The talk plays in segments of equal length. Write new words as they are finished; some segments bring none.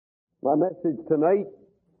My message tonight,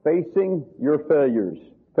 facing your failures.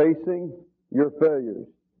 Facing your failures.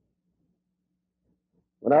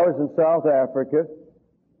 When I was in South Africa,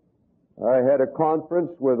 I had a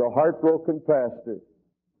conference with a heartbroken pastor.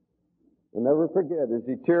 I'll never forget as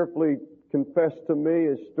he tearfully confessed to me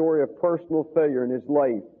his story of personal failure in his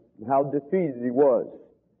life and how defeated he was.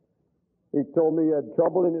 He told me he had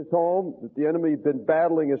trouble in his home, that the enemy had been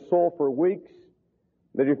battling his soul for weeks,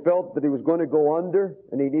 that he felt that he was going to go under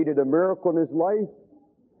and he needed a miracle in his life,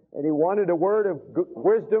 and he wanted a word of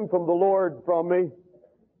wisdom from the Lord from me.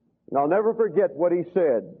 And I'll never forget what he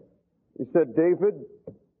said. He said, David,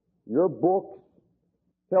 your books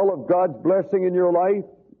tell of God's blessing in your life,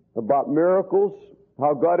 about miracles,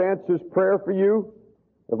 how God answers prayer for you,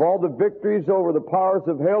 of all the victories over the powers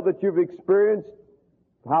of hell that you've experienced,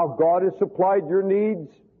 how God has supplied your needs.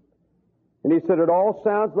 And he said, it all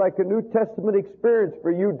sounds like a New Testament experience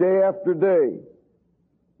for you day after day.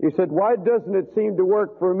 He said, why doesn't it seem to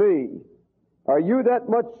work for me? Are you that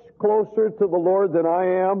much closer to the Lord than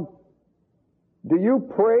I am? Do you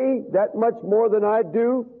pray that much more than I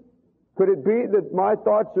do? Could it be that my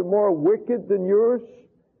thoughts are more wicked than yours?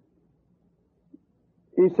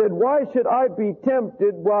 He said, why should I be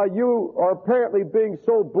tempted while you are apparently being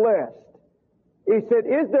so blessed? He said,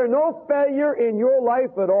 is there no failure in your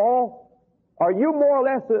life at all? Are you more or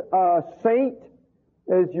less a saint,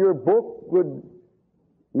 as your book would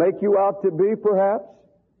make you out to be, perhaps?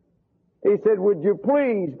 He said, would you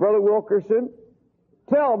please, Brother Wilkerson,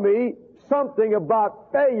 tell me something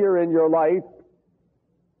about failure in your life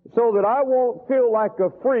so that I won't feel like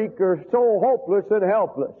a freak or so hopeless and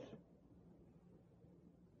helpless.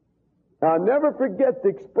 I'll never forget the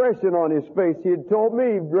expression on his face. He had told me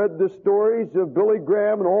he'd read the stories of Billy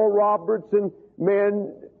Graham and Oral Roberts and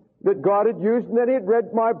men that God had used, and then he had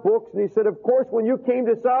read my books, and he said, of course, when you came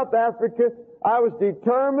to South Africa, I was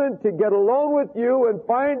determined to get alone with you and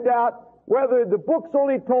find out whether the books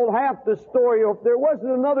only told half the story or if there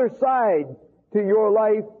wasn't another side to your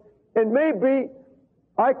life, and maybe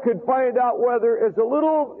I could find out whether, as a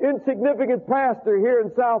little insignificant pastor here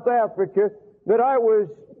in South Africa, that I was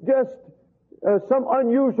just some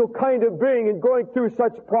unusual kind of being and going through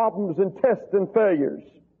such problems and tests and failures.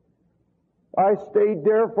 I stayed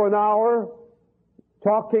there for an hour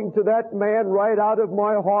talking to that man right out of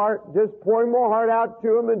my heart, just pouring my heart out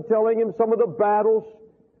to him and telling him some of the battles,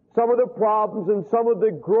 some of the problems, and some of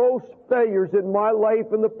the gross failures in my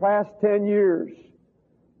life in the past 10 years.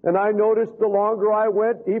 And I noticed the longer I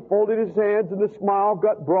went, he folded his hands and the smile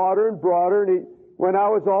got broader and broader. And when I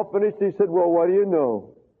was all finished, he said, well, what do you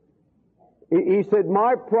know? He said,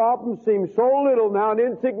 my problems seem so little now and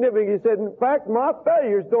insignificant. He said, in fact, my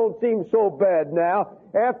failures don't seem so bad now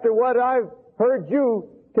after what I've heard you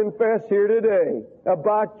confess here today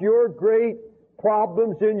about your great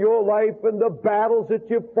problems in your life and the battles that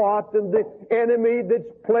you fought and the enemy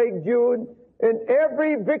that's plagued you. And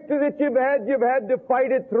every victory that you've had to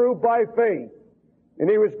fight it through by faith. And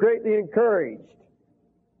he was greatly encouraged.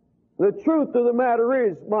 The truth of the matter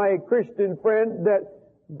is, my Christian friend, that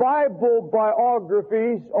Bible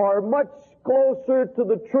biographies are much closer to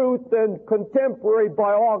the truth than contemporary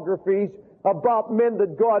biographies about men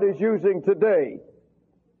that God is using today.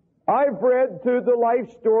 I've read through the life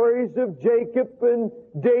stories of Jacob and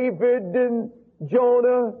David and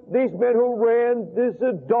Jonah, these men who ran, these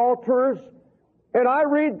adulterers, and I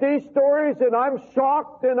read these stories and I'm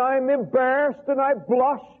shocked and I'm embarrassed and I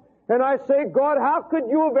blush and I say, God, how could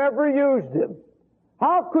you have ever used him?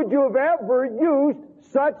 How could you have ever used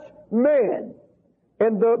such men?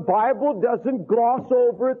 And the Bible doesn't gloss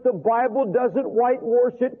over it. The Bible doesn't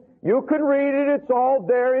whitewash it. You can read it. It's all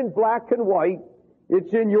there in black and white.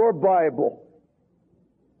 It's in your Bible.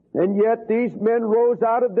 And yet these men rose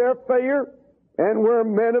out of their failure and were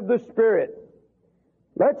men of the Spirit.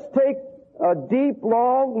 Let's take a deep,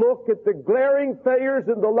 long look at the glaring failures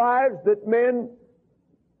in the lives of men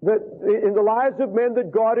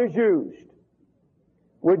that God has used.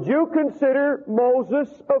 Would you consider Moses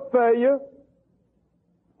a failure?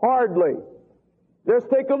 Hardly. Let's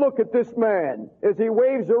take a look at this man as he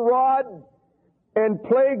waves a rod and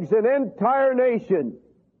plagues an entire nation.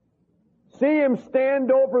 See him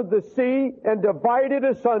stand over the sea and divide it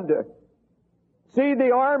asunder. See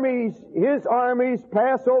the armies, his armies,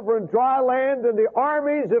 pass over in dry land, and the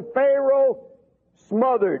armies of Pharaoh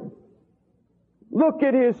smothered. Look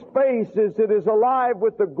at his face as it is alive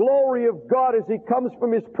with the glory of God as he comes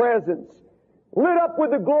from his presence. Lit up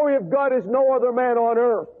with the glory of God as no other man on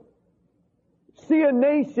earth. See a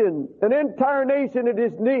nation, an entire nation at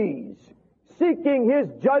his knees, seeking his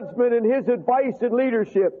judgment and his advice and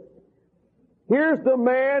leadership. Here's the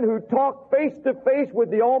man who talked face to face with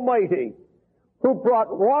the Almighty, who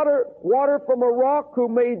brought water from a rock, who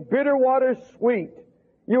made bitter waters sweet.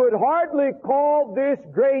 You would hardly call this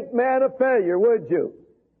great man a failure, would you?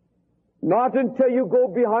 Not until you go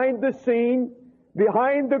behind the scene,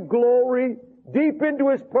 behind the glory, deep into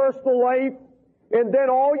his personal life, and then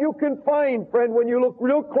all you can find, friend, when you look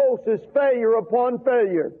real close is failure upon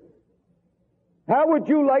failure. How would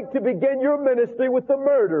you like to begin your ministry with the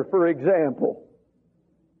murder, for example?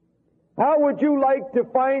 How would you like to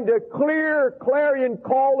find a clear clarion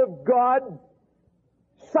call of God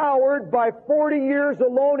soured by 40 years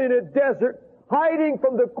alone in a desert, hiding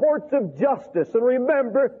from the courts of justice? And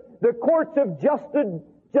remember, the courts of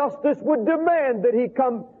justice would demand that he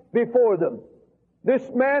come before them. This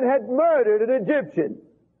man had murdered an Egyptian.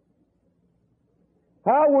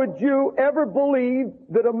 How would you ever believe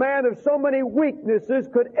that a man of so many weaknesses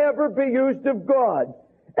could ever be used of God?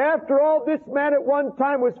 After all, this man at one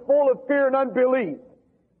time was full of fear and unbelief.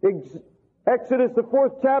 Exodus, the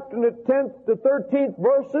 4th chapter, and the 10th to 13th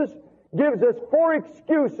verses gives us 4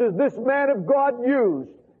 excuses this man of God used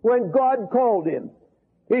when God called him.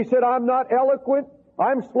 He said, I'm not eloquent.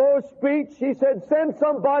 I'm slow of speech. He said, send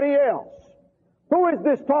somebody else. Who is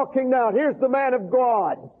this talking now? Here's the man of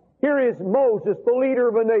God. Here is Moses, the leader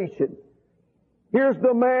of a nation. Here's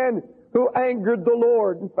the man who angered the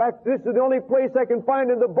Lord. In fact, this is the only place I can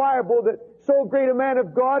find in the Bible that so great a man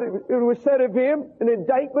of God, it was said of him, an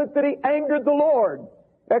indictment that he angered the Lord.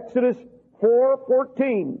 Exodus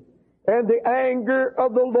 4:14. And the anger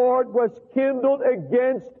of the Lord was kindled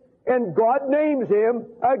against, and God names him,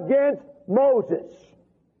 against Moses.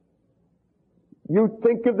 You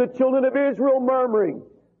think of the children of Israel murmuring,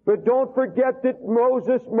 but don't forget that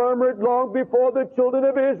Moses murmured long before the children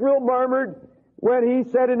of Israel murmured, when he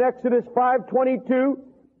said in Exodus 5:22,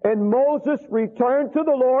 and Moses returned to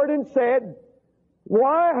the Lord and said,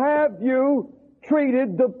 why have you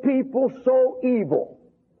treated the people so evil?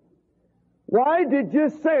 Why did you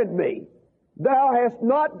send me? Thou hast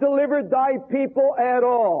not delivered thy people at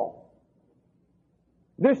all.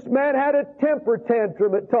 This man had a temper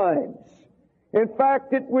tantrum at times. In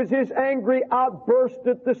fact, it was his angry outburst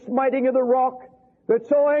at the smiting of the rock that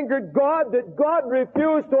so angered God that God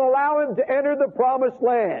refused to allow him to enter the promised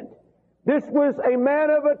land. This was a man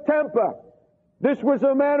of a temper. This was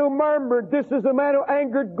a man who murmured. This is a man who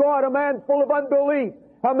angered God, a man full of unbelief,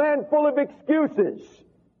 a man full of excuses.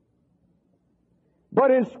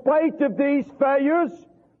 But in spite of these failures,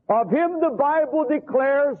 of him the Bible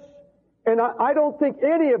declares, and I don't think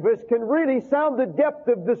any of us can really sound the depth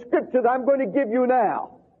of the scripture that I'm going to give you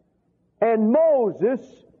now. And Moses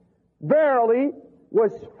verily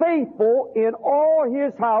was faithful in all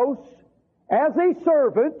his house as a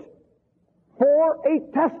servant for a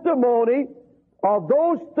testimony of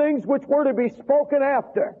those things which were to be spoken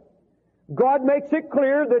after. God makes it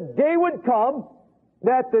clear the day would come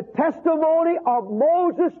that the testimony of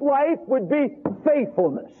Moses' life would be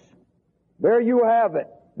faithfulness. There you have it.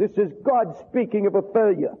 This is God speaking of a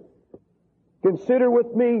failure. Consider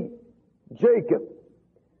with me Jacob,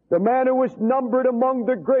 the man who was numbered among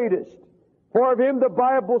the greatest. For of him the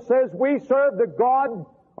Bible says, we serve the God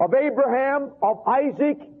of Abraham, of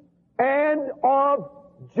Isaac, and of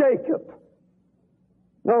Jacob.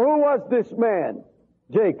 Now who was this man?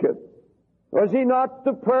 Jacob. Was he not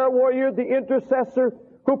the prayer warrior, the intercessor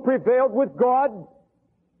who prevailed with God?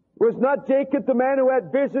 Was not Jacob the man who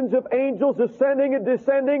had visions of angels ascending and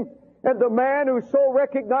descending, and the man who so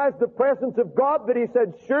recognized the presence of God that he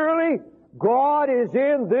said, surely God is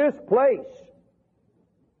in this place?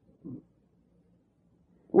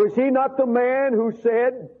 Was he not the man who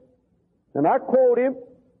said, and I quote him,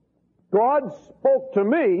 God spoke to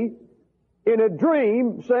me in a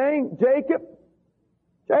dream saying, Jacob,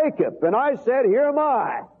 Jacob. And I said, here am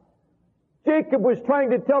I. Jacob was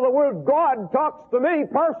trying to tell the world, God talks to me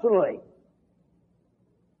personally.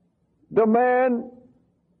 The man,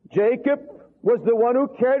 Jacob, was the one who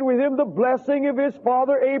carried with him the blessing of his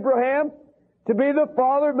father Abraham to be the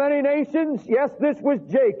father of many nations. Yes, this was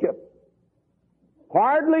Jacob.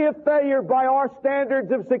 Hardly a failure by our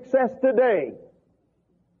standards of success today.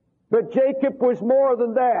 But Jacob was more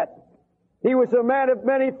than that. He was a man of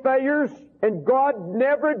many failures, and God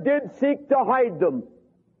never did seek to hide them.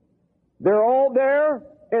 They're all there,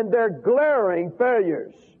 and they're glaring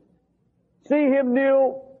failures. See him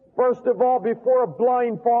kneel, first of all, before a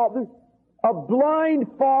blind father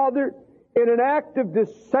in an act of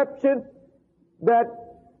deception that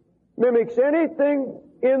mimics anything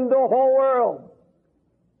in the whole world.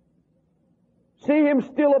 See him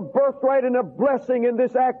steal a birthright and a blessing in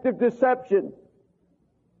this act of deception.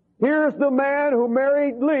 Here's the man who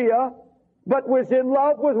married Leah but was in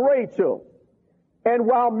love with Rachel. And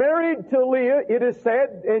while married to Leah, it is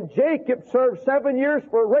said, and Jacob served 7 years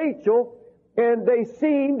for Rachel, and they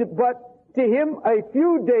seemed but to him a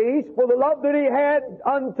few days for the love that he had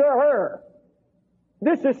unto her.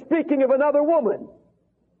 This is speaking of another woman.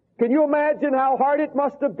 Can you imagine how hard it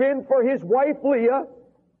must have been for his wife Leah?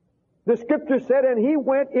 The Scripture said, and he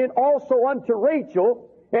went in also unto Rachel,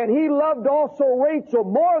 and he loved also Rachel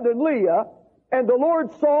more than Leah, and the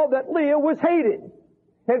Lord saw that Leah was hated.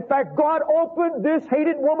 In fact, God opened this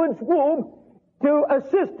hated woman's womb to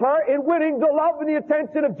assist her in winning the love and the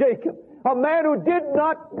attention of Jacob, a man who did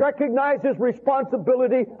not recognize his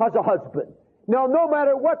responsibility as a husband. Now, no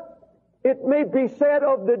matter what it may be said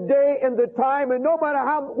of the day and the time, and no matter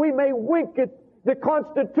how we may wink at the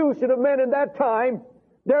constitution of men in that time,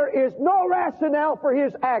 there is no rationale for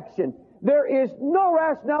his action. There is no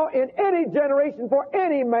rationale in any generation for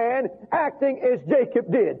any man acting as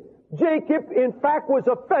Jacob did. Jacob, in fact, was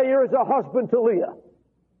a failure as a husband to Leah.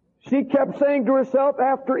 She kept saying to herself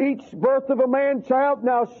after each birth of a man-child,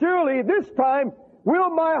 now surely this time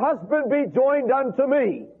will my husband be joined unto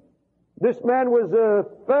me. This man was a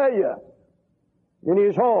failure in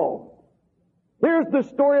his home. Here's the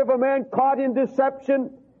story of a man caught in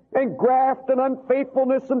deception and graft and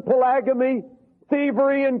unfaithfulness and polygamy,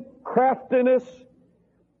 thievery and craftiness.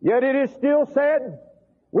 Yet it is still said,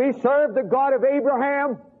 we serve the God of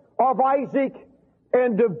Abraham, of Isaac,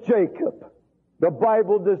 and of Jacob. The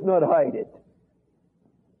Bible does not hide it.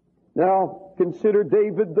 Now, consider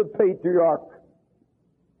David the patriarch.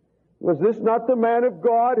 Was this not the man of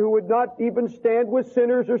God who would not even stand with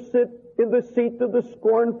sinners or sit in the seat of the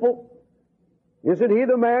scornful? Isn't he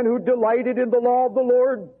the man who delighted in the law of the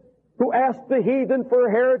Lord, who asked the heathen for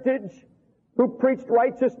a heritage, who preached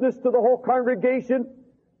righteousness to the whole congregation,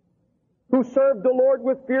 who served the Lord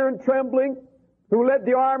with fear and trembling, who led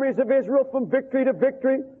the armies of Israel from victory to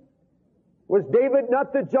victory? Was David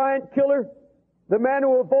not the giant killer, the man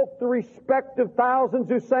who evoked the respect of thousands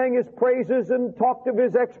who sang his praises and talked of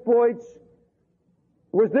his exploits?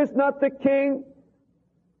 Was this not the king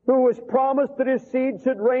who was promised that his seed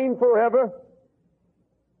should reign forever?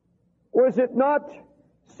 Was it not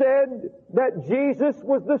said that Jesus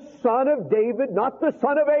was the son of David, not the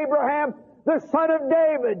son of Abraham, the son of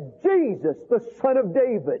David? Jesus, the son of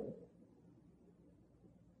David.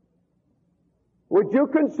 Would you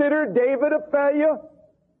consider David a failure?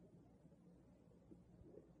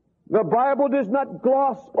 The Bible does not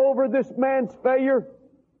gloss over this man's failure,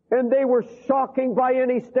 and they were shocking by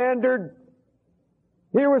any standard.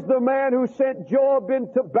 Here was the man who sent Joab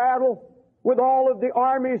into battle with all of the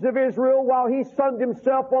armies of Israel while he sunned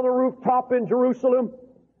himself on the rooftop in Jerusalem.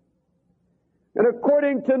 And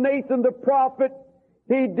according to Nathan the prophet,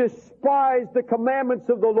 he despised the commandments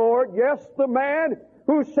of the Lord. Yes, the man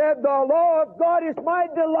who said, the law of God is my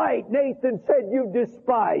delight. Nathan said, you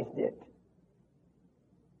despised it.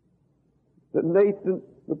 Then Nathan,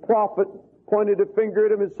 the prophet, pointed a finger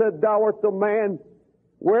at him and said, thou art the man.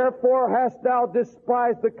 Wherefore hast thou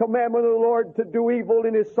despised the commandment of the Lord to do evil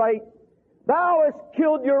in his sight? Thou hast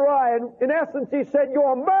killed Uriah. And in essence, he said,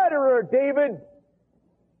 you're a murderer, David.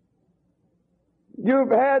 You've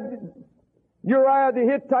had Uriah the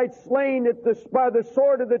Hittite slain by the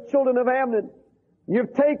sword of the children of Ammon.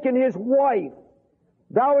 You've taken his wife.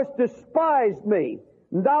 Thou hast despised me.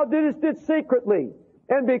 And thou didst it secretly.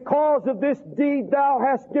 And because of this deed thou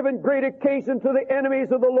hast given great occasion to the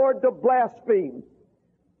enemies of the Lord to blaspheme.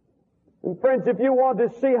 And friends, if you want to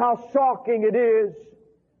see how shocking it is,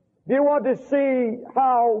 if you want to see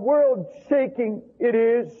how world-shaking it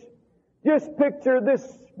is, just picture this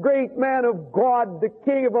great man of God, the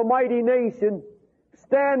king of a mighty nation,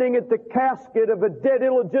 standing at the casket of a dead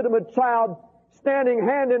illegitimate child, standing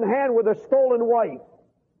hand in hand with a stolen wife.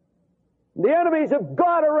 The enemies of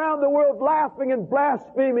God around the world laughing and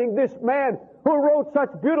blaspheming this man who wrote such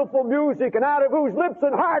beautiful music and out of whose lips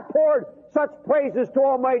and heart poured such praises to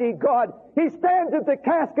Almighty God. He stands at the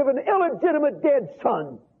casket of an illegitimate dead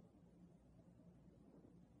son.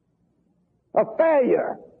 A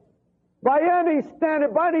failure. By any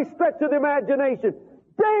standard, by any stretch of the imagination,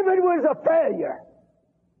 David was a failure.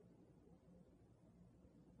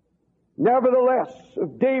 Nevertheless,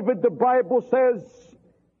 of David, the Bible says,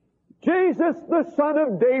 Jesus, the son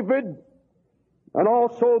of David, and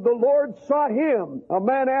also the Lord sought him, a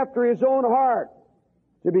man after his own heart,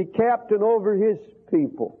 to be captain over his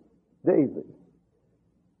people, David.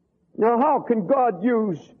 Now, how can God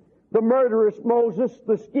use the murderous Moses,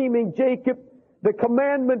 the scheming Jacob, the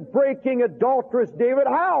commandment-breaking adulterous David?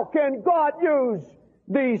 How can God use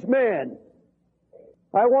these men?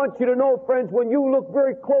 I want you to know, friends, when you look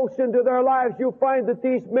very close into their lives, you'll find that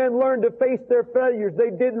these men learned to face their failures. They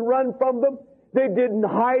didn't run from them. They didn't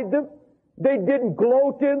hide them. They didn't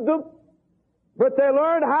gloat in them. But they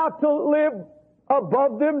learned how to live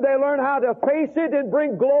above them. They learned how to face it and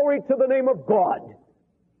bring glory to the name of God.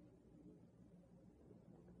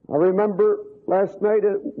 I remember last night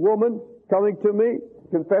a woman coming to me,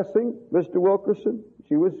 confessing, Mr. Wilkerson.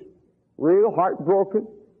 She was real heartbroken.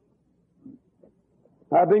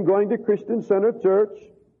 I've been going to Christian Center Church.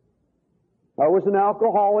 I was an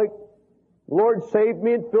alcoholic. The Lord saved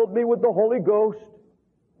me and filled me with the Holy Ghost.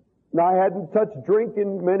 And I hadn't touched drink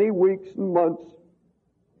in many weeks and months.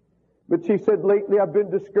 But she said, lately I've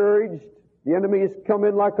been discouraged. The enemy has come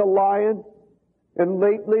in like a lion. And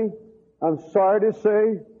lately, I'm sorry to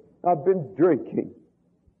say, I've been drinking.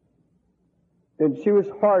 And she was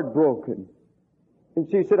heartbroken. And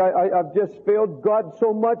she said, I've just failed God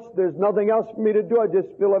so much, there's nothing else for me to do. I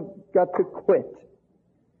just feel I've got to quit.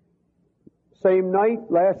 Same night,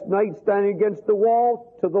 last night, standing against the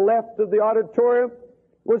wall, to the left of the auditorium,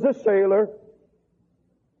 was a sailor.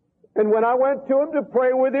 And when I went to him to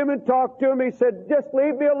pray with him and talk to him, he said, just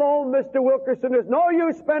leave me alone, Mr. Wilkerson. There's no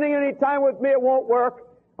use spending any time with me. It won't work.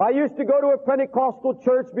 I used to go to a Pentecostal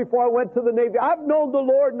church before I went to the Navy. I've known the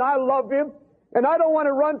Lord and I love Him. And I don't want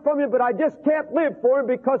to run from Him, but I just can't live for Him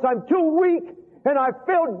because I'm too weak. And I've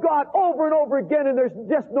failed God over and over again, and there's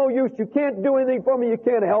just no use. You can't do anything for me. You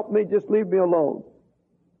can't help me. Just leave me alone.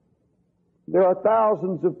 There are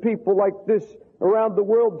thousands of people like this around the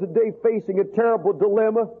world today facing a terrible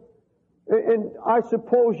dilemma. And I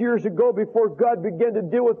suppose years ago, before God began to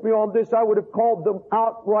deal with me on this, I would have called them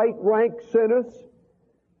outright rank sinners.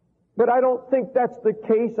 But I don't think that's the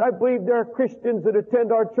case. I believe there are Christians that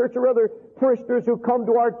attend our church, or other parishioners who come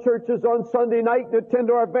to our churches on Sunday night and attend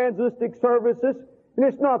our evangelistic services. And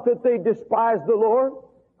it's not that they despise the Lord.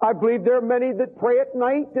 I believe there are many that pray at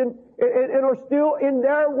night and are still in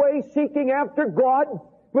their way seeking after God.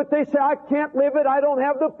 But they say, I can't live it. I don't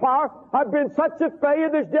have the power. I've been such a failure.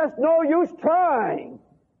 There's just no use trying.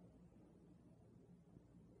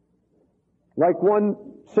 Like one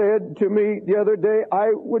said to me the other day,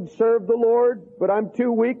 I would serve the Lord, but I'm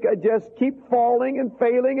too weak. I just keep falling and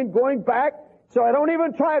failing and going back, so I don't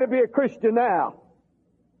even try to be a Christian now.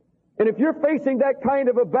 And if you're facing that kind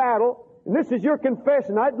of a battle, and this is your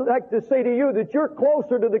confession, I'd like to say to you that you're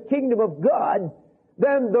closer to the kingdom of God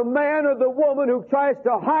than the man or the woman who tries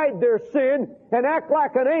to hide their sin and act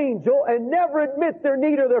like an angel and never admit their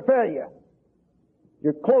need or their failure.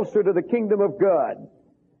 You're closer to the kingdom of God.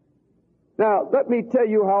 Now, let me tell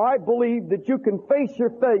you how I believe that you can face your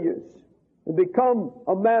failures and become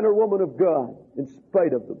a man or woman of God in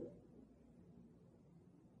spite of them.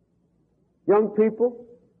 Young people,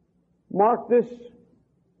 mark this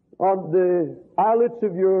on the eyelets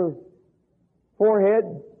of your forehead.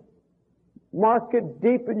 Mark it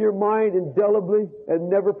deep in your mind indelibly and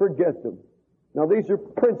never forget them. Now, these are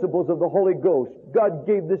principles of the Holy Ghost. God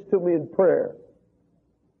gave this to me in prayer.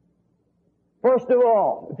 First of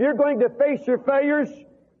all, if you're going to face your failures,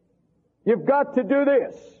 you've got to do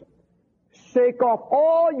this. Shake off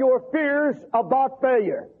all your fears about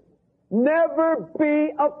failure. Never be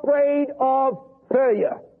afraid of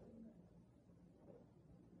failure.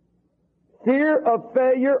 Fear of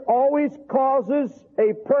failure always causes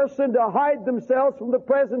a person to hide themselves from the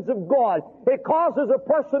presence of God. It causes a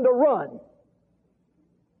person to run.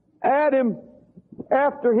 Adam,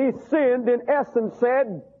 after he sinned, in essence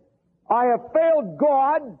said, I have failed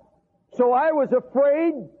God, so I was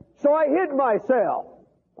afraid, so I hid myself.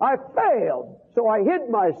 I failed, so I hid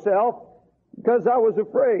myself because I was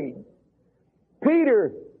afraid.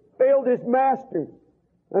 Peter failed his master,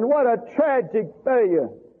 and what a tragic failure.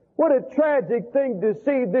 What a tragic thing to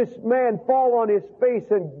see this man fall on his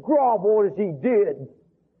face and grovel as he did.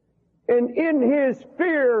 And in his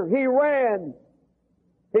fear, he ran.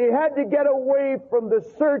 He had to get away from the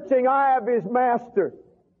searching eye of his master.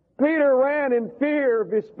 Peter ran in fear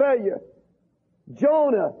of his failure.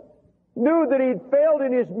 Jonah knew that he'd failed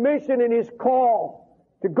in his mission and his call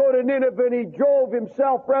to go to Nineveh, and he drove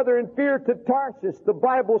himself rather in fear to Tarshish. The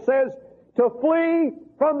Bible says to flee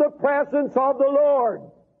from the presence of the Lord.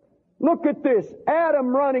 Look at this. Adam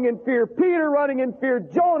running in fear, Peter running in fear,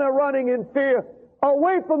 Jonah running in fear,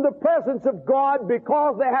 away from the presence of God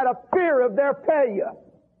because they had a fear of their failure.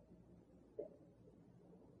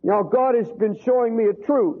 Now, God has been showing me a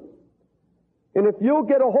truth. And if you'll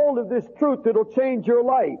get a hold of this truth, it'll change your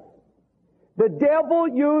life. The devil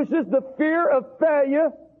uses the fear of failure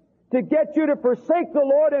to get you to forsake the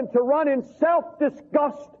Lord and to run in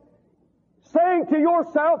self-disgust, saying to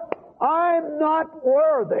yourself, I'm not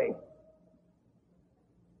worthy.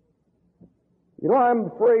 You know, I'm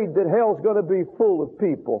afraid that hell's going to be full of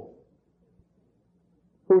people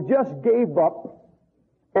who just gave up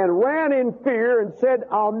and ran in fear and said,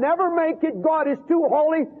 I'll never make it. God is too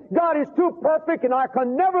holy. God is too perfect, and I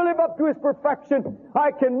can never live up to His perfection.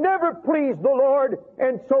 I can never please the Lord,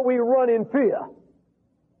 and so we run in fear.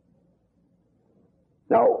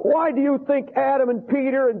 Now, why do you think Adam and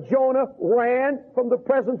Peter and Jonah ran from the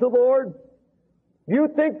presence of the Lord? Do you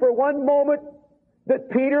think for one moment that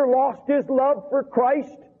Peter lost his love for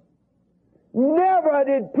Christ? Never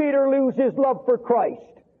did Peter lose his love for Christ.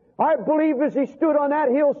 I believe as he stood on that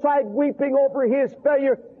hillside weeping over his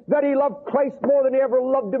failure that he loved Christ more than he ever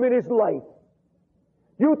loved Him in his life.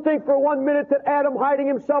 You think for one minute that Adam, hiding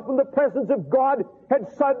himself in the presence of God, had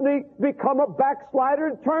suddenly become a backslider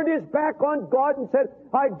and turned his back on God and said,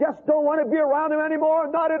 I just don't want to be around Him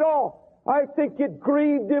anymore? Not at all. I think it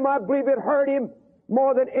grieved him. I believe it hurt him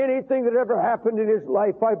more than anything that ever happened in his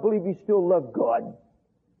life. I believe he still loved God.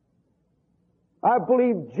 I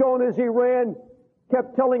believe Jonah, as he ran,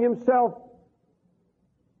 kept telling himself,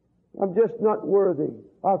 I'm just not worthy.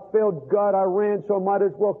 I failed God. I ran, so I might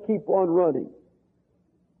as well keep on running.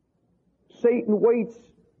 Satan waits.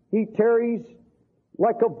 He tarries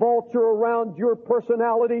like a vulture around your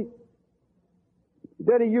personality.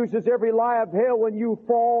 Then he uses every lie of hell when you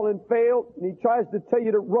fall and fail, and he tries to tell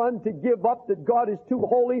you to run, to give up, that God is too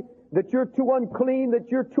holy, that you're too unclean, that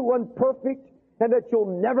you're too imperfect, and that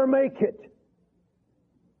you'll never make it.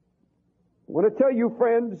 I want to tell you,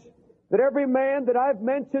 friends, that every man that I've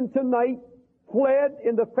mentioned tonight fled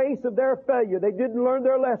in the face of their failure. They didn't learn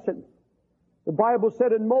their lesson. The Bible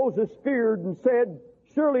said, and Moses feared and said,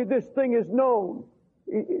 surely this thing is known.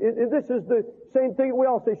 This is the same thing we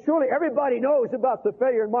all say. Surely everybody knows about the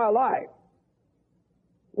failure in my life.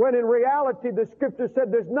 When in reality the Scripture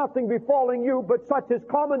said there's nothing befalling you but such as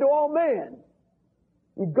common to all men.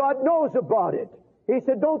 And God knows about it. He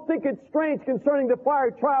said, don't think it's strange concerning the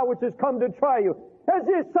fire trial which has come to try you. As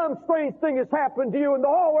if some strange thing has happened to you and the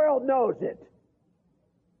whole world knows it.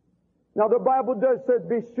 Now the Bible does say,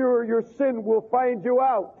 be sure your sin will find you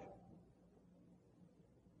out.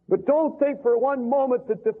 But don't think for one moment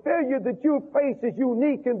that the failure that you face is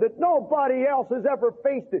unique and that nobody else has ever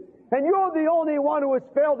faced it. And you're the only one who has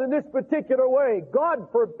failed in this particular way. God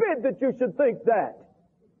forbid that you should think that.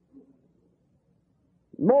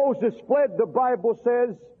 Moses fled, the Bible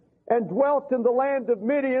says, and dwelt in the land of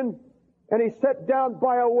Midian, and he sat down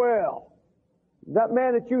by a well. That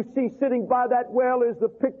man that you see sitting by that well is the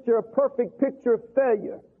picture, a perfect picture of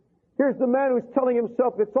failure. Here's the man who's telling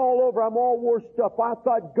himself, it's all over, I'm all washed up. I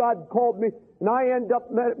thought God called me, and I end up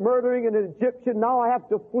murdering an Egyptian. Now I have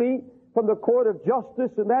to flee from the court of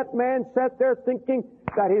justice. And that man sat there thinking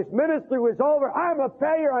that his ministry was over. I'm a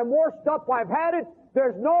failure, I'm washed up, I've had it,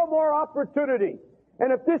 there's no more opportunity.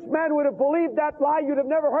 And if this man would have believed that lie, you'd have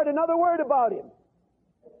never heard another word about him.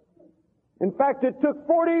 In fact, it took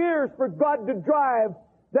 40 years for God to drive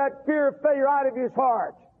that fear of failure out of his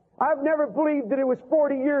heart. I've never believed that it was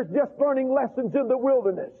 40 years just learning lessons in the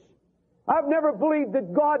wilderness. I've never believed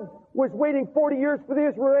that God was waiting 40 years for the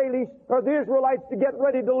Israelites to get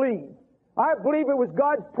ready to leave. I believe it was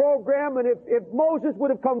God's program, and if Moses would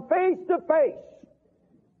have come face to face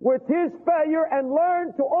with his failure and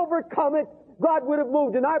learned to overcome it, God would have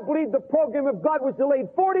moved. And I believe the program of God was delayed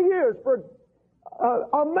 40 years for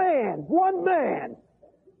one man,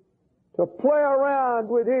 to play around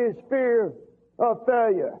with his fear of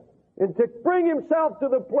failure and to bring himself to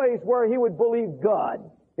the place where he would believe God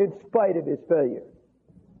in spite of his failure.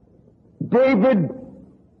 David,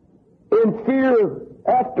 in fear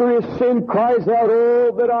after his sin, cries out,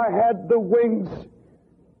 oh, that I had the wings,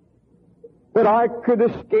 that I could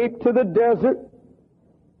escape to the desert.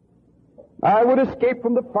 I would escape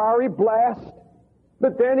from the fiery blast.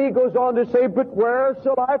 But then he goes on to say, but where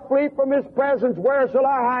shall I flee from His presence? Where shall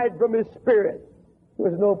I hide from His Spirit?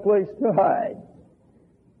 There's no place to hide.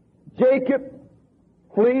 Jacob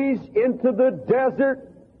flees into the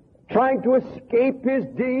desert, trying to escape his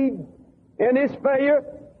deed and his failure.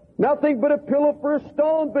 Nothing but a pillow for a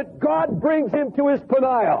stone, but God brings him to his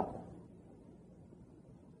Peniel.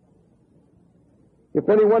 If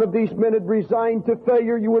any one of these men had resigned to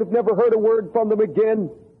failure, you would have never heard a word from them again.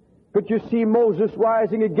 But you see Moses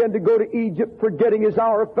rising again to go to Egypt, forgetting his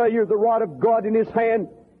hour of failure, the rod of God in his hand.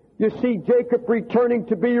 You see Jacob returning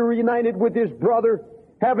to be reunited with his brother,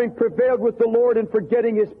 having prevailed with the Lord and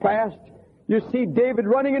forgetting his past. You see David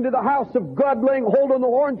running into the house of God, laying hold on the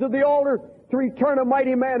horns of the altar to return a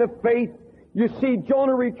mighty man of faith. You see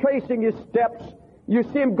Jonah retracing his steps. You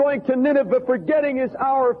see him going to Nineveh, forgetting his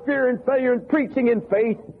hour of fear and failure and preaching in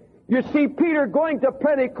faith. You see Peter going to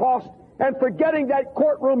Pentecost and forgetting that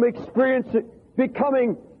courtroom experience,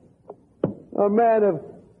 becoming a man of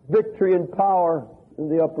victory and power in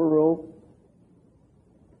the upper room.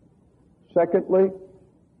 Secondly,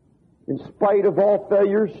 in spite of all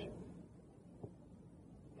failures,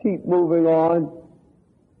 keep moving on.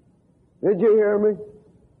 Did you hear me?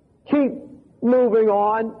 Keep moving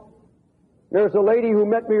on. There's a lady who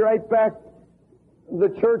met me right back in the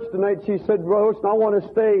church tonight. She said, Rose, I want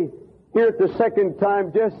to stay here at the second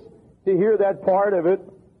time just to hear that part of it.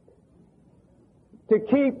 To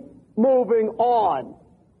keep moving on.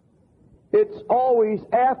 It's always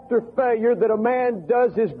after failure that a man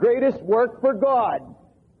does his greatest work for God.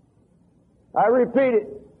 I repeat it.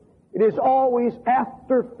 It is always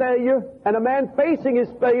after failure and a man facing his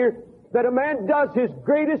failure that a man does his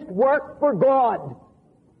greatest work for God.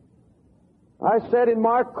 I sat in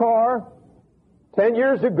my car 10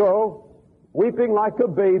 years ago, weeping like a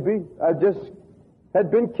baby. I just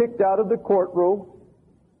had been kicked out of the courtroom.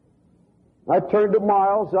 I turned to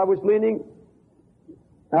Miles. I was leaning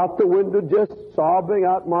out the window, just sobbing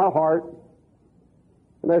out my heart.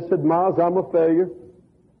 And I said, Miles, I'm a failure.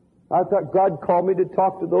 I thought God called me to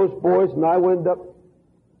talk to those boys, and I wound up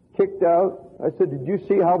kicked out. I said, did you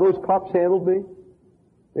see how those cops handled me?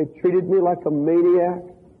 They treated me like a maniac.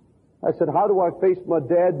 I said, how do I face my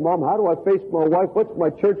dad, Mom? How do I face my wife? What's my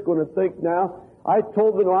church going to think now? I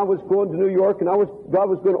told them I was going to New York, and God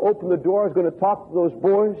was going to open the door. I was going to talk to those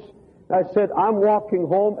boys. I said, I'm walking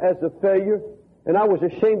home as a failure, and I was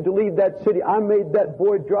ashamed to leave that city. I made that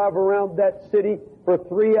boy drive around that city for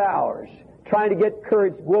 3 hours, trying to get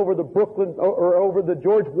courage to go over the Brooklyn or over the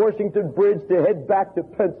George Washington Bridge to head back to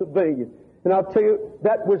Pennsylvania. And I'll tell you,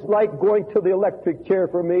 that was like going to the electric chair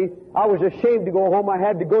for me. I was ashamed to go home. I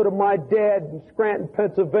had to go to my dad in Scranton,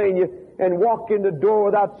 Pennsylvania, and walk in the door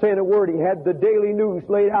without saying a word. He had the Daily News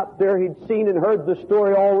laid out there. He'd seen and heard the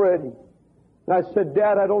story already. And I said,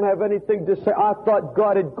 Dad, I don't have anything to say. I thought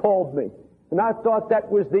God had called me. And I thought that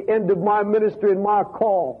was the end of my ministry and my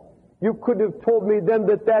call. You couldn't have told me then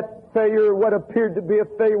that failure, what appeared to be a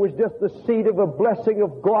failure, was just the seed of a blessing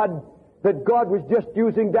of God, that God was just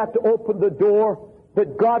using that to open the door,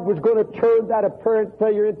 that God was going to turn that apparent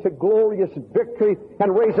failure into glorious victory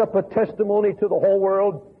and raise up a testimony to the whole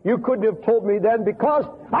world. You couldn't have told me then because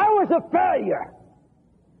I was a failure.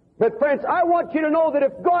 But friends, I want you to know that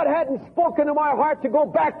if God hadn't spoken to my heart to go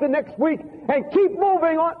back the next week and keep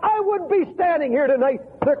moving on, I wouldn't be standing here tonight.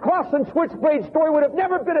 The cross and switchblade story would have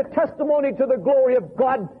never been a testimony to the glory of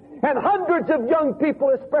God, and hundreds of young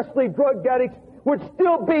people, especially drug addicts, would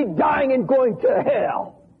still be dying and going to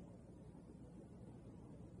hell.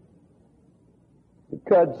 But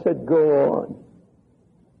God said, go on.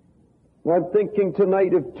 And I'm thinking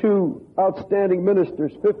tonight of two outstanding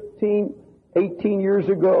ministers, 18 years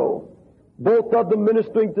ago, both of them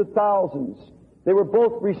ministering to thousands. They were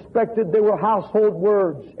both respected. They were household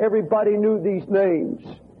words. Everybody knew these names.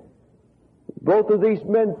 Both of these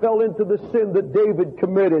men fell into the sin that David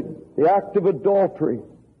committed, the act of adultery.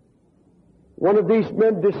 One of these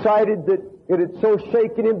men decided that it had so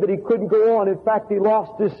shaken him that he couldn't go on. In fact, he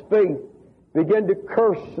lost his faith, began to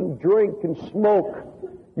curse and drink and smoke.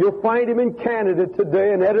 You'll find him in Canada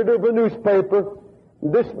today, an editor of a newspaper.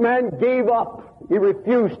 This man gave up. He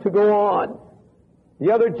refused to go on.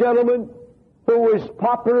 The other gentleman, who was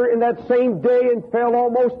popular in that same day and fell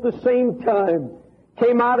almost the same time,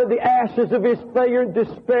 came out of the ashes of his failure and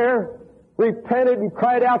despair, repented and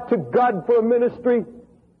cried out to God for a ministry.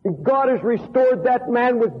 And God has restored that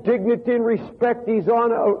man with dignity and respect. He's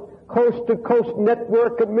on a coast-to-coast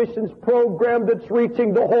network, a missions program that's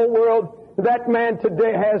reaching the whole world. That man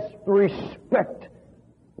today has the respect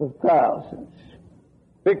of thousands.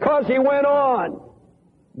 Because he went on.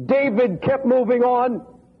 David kept moving on.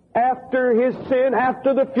 After his sin,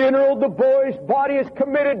 after the funeral, the boy's body is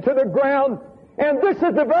committed to the ground. And this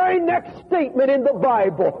is the very next statement in the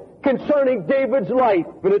Bible concerning David's life.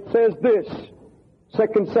 And it says this,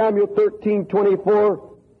 2 Samuel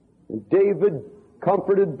 13:24. And David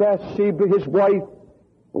comforted Bathsheba, his wife,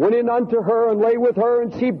 went in unto her and lay with her,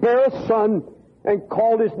 and she bare a son, and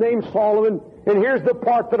called his name Solomon. And here's the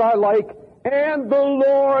part that I like. And the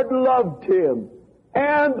Lord loved him.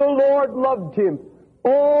 And the Lord loved him.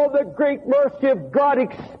 Oh, the great mercy of God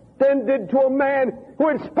extended to a man who,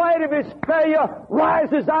 in spite of his failure,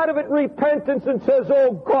 rises out of it in repentance and says,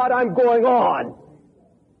 oh God, I'm going on.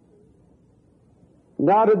 And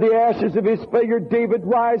out of the ashes of his failure, David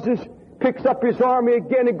rises, picks up his army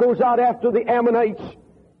again, and goes out after the Ammonites.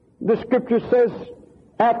 The scripture says,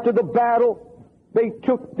 after the battle, they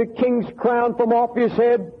took the king's crown from off his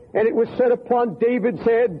head, and it was set upon David's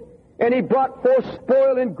head, and he brought forth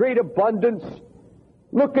spoil in great abundance.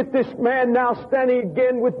 Look at this man now standing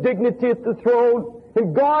again with dignity at the throne.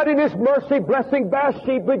 And God in His mercy blessing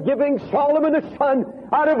Bathsheba, giving Solomon a son,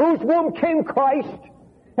 out of whose womb came Christ.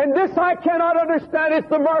 And this I cannot understand. It's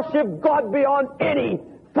the mercy of God beyond any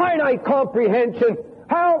finite comprehension.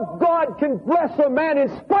 How God can bless a man in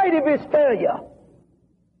spite of his failure.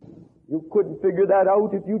 You couldn't figure that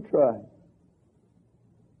out if you tried.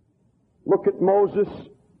 Look at Moses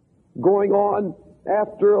going on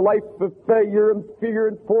after a life of failure and fear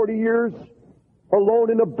and 40 years,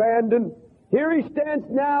 alone and abandoned. Here he stands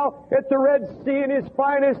now at the Red Sea in his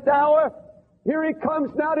finest hour. Here he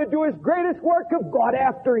comes now to do his greatest work of God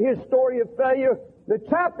after his story of failure. The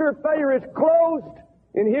chapter of failure is closed,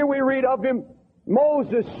 and here we read of him.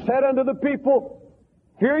 Moses said unto the people,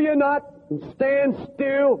 Fear ye not, and stand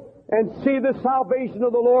still, and see the salvation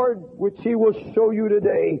of the Lord, which He will show you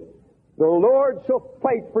today. The Lord shall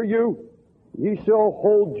fight for you, He shall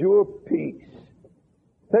hold your peace.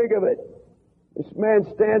 Think of it. This man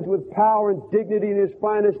stands with power and dignity in his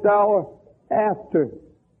finest hour after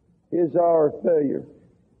his hour of failure.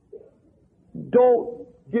 Don't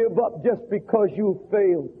give up just because you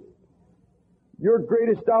failed. Your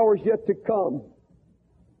greatest hour is yet to come.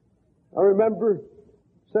 I remember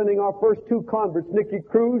sending our first two converts, Nicky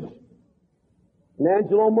Cruz and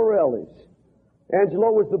Angelo Morellis.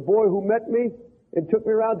 Angelo was the boy who met me and took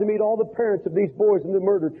me around to meet all the parents of these boys in the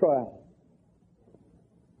murder trial.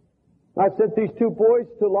 I sent these two boys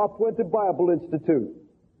to La Puente Bible Institute,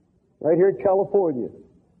 right here in California.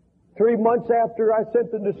 3 months after I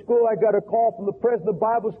sent them to school, I got a call from the president of the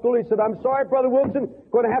Bible school. He said, I'm sorry, Brother Wilkerson,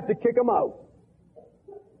 going to have to kick them out.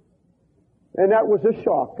 And that was a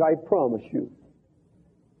shock, I promise you.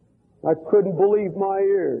 I couldn't believe my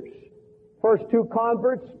ears. First two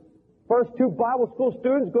converts, first two Bible school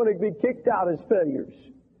students going to be kicked out as failures.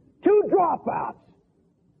 2 dropouts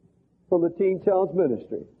from the Teen Challenge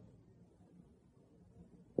Ministry.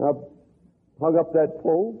 I hung up that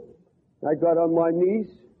phone. I got on my knees,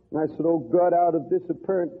 and I said, Oh God, out of this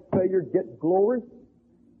apparent failure, get glory.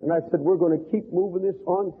 And I said, we're going to keep moving this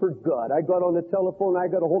on for God. I got on the telephone. I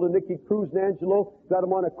got a hold of Nicky Cruz and Angelo. Got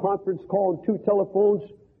them on a conference call and 2 telephones.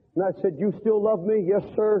 And I said, you still love me? Yes,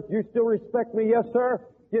 sir. You still respect me? Yes, sir.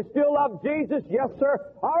 You still love Jesus? Yes, sir.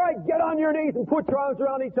 All right, get on your knees and put your arms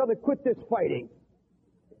around each other. Quit this fighting.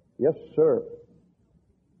 Yes, sir.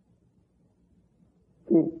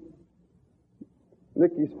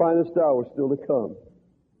 Nicky's finest hour is still to come.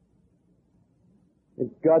 And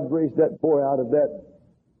God raised that boy out of that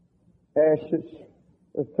ashes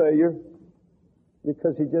of failure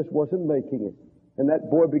because he just wasn't making it. And that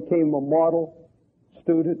boy became a model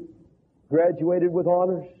student, graduated with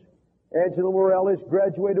honors. Angelo Morales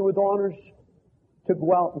graduated with honors to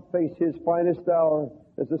go out and face his finest hour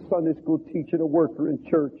as a Sunday school teacher and a worker in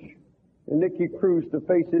church. And Nicky Cruz to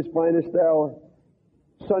face his finest hour.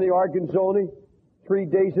 Sonny Arganzoni, 3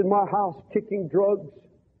 days in my house kicking drugs.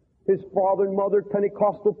 His father and mother,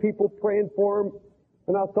 Pentecostal people praying for him.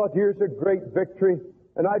 And I thought, here's a great victory.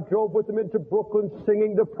 And I drove with him into Brooklyn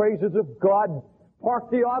singing the praises of God.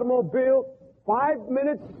 Parked the automobile, 5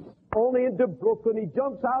 minutes only into Brooklyn. He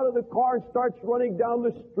jumps out of the car and starts running down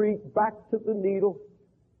the street back to the needle.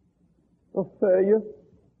 A failure.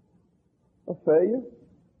 A failure.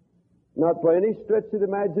 Not by any stretch of the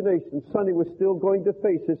imagination. Sonny was still going to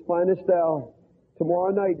face his finest hour.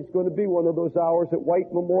 Tomorrow night is going to be one of those hours at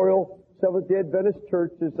White Memorial Seventh-day Adventist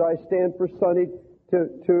Church as I stand for Sonny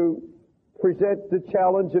to present the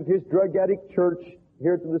challenge of his drug addict church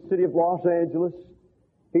here to the city of Los Angeles.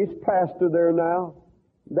 He's pastor there now.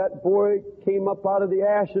 That boy came up out of the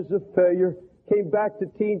ashes of failure, came back to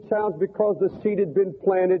Teen Challenge because the seed had been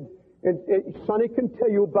planted. And Sonny can tell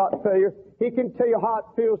you about failure. He can tell you how it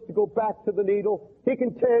feels to go back to the needle. He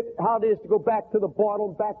can tell you how it is to go back to the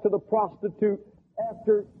bottle, back to the prostitute,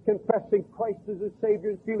 after confessing Christ as his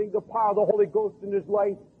Savior and feeling the power of the Holy Ghost in his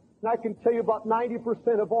life. And I can tell you about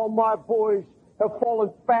 90% of all my boys have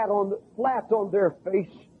fallen flat on their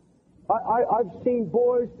face. I've seen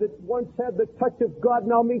boys that once had the touch of God,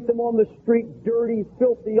 now meet them on the street, dirty,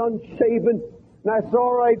 filthy, unshaven. And I said,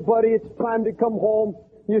 all right, buddy, it's time to come home.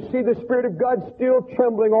 You see the Spirit of God still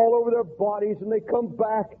trembling all over their bodies, and they come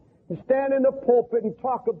back and stand in the pulpit and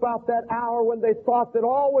talk about that hour when they thought that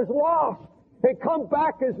all was lost. They come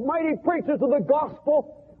back as mighty preachers of the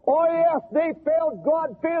gospel. Oh yes, they failed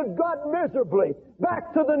God miserably.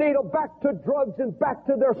 Back to the needle, back to drugs, and back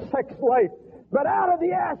to their sex life. But out of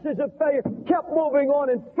the ashes of failure, kept moving on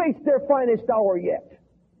and faced their finest hour yet.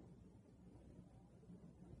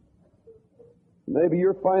 Maybe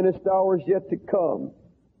your finest hour is yet to come.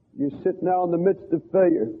 You sit now in the midst of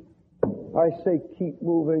failure. I say keep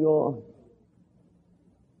moving on.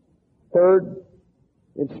 Third,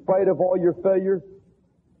 in spite of all your failure,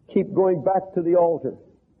 keep going back to the altar.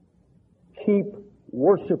 Keep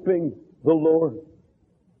worshiping the Lord.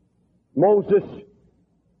 Moses,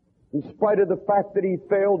 in spite of the fact that he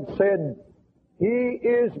failed, said, "He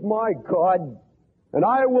is my God, and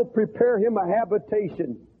I will prepare him a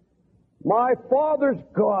habitation. My father's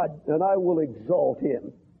God, and I will exalt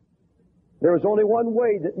him." There was only one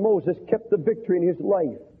way that Moses kept the victory in his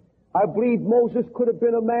life. I believe Moses could have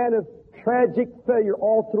been a man of tragic failure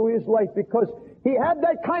all through his life because he had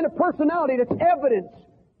that kind of personality that's evidence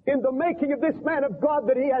in the making of this man of God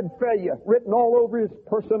that he had failure written all over his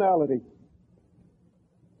personality.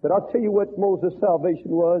 But I'll tell you what Moses' salvation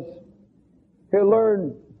was. He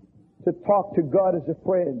learned to talk to God as a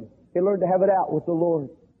friend. He learned to have it out with the Lord.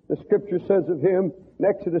 The Scripture says of him in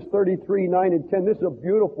Exodus 33, 9 and 10, this is a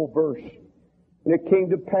beautiful verse. "And it came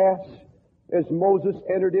to pass, as Moses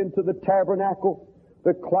entered into the tabernacle,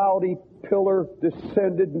 the cloudy pillar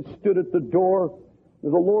descended and stood at the door. The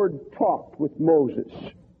Lord talked with Moses.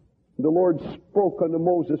 The Lord spoke unto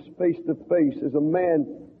Moses face to face, as a man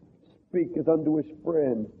speaketh unto his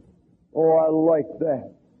friend." Oh, I like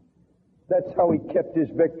that. That's how he kept his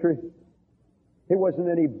victory. He wasn't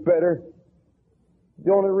any better.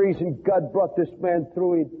 The only reason God brought this man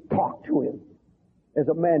through, he talked to him as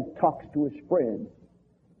a man talks to his friend.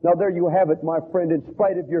 Now there you have it, my friend. In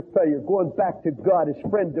spite of your failure, going back to God as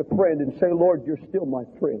friend to friend and say, "Lord, you're still my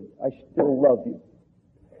friend. I still love you.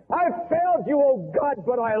 I failed you, oh God,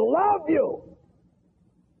 but I love you."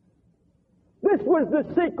 This was the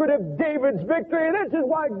secret of David's victory, and this is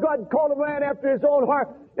why God called a man after his own heart.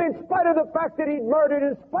 In spite of the fact that he'd murdered,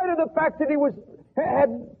 in spite of the fact that he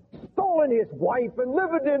had stolen his wife and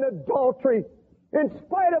lived in adultery, in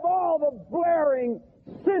spite of all the blaring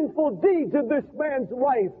sinful deeds of this man's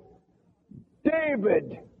life,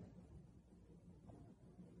 David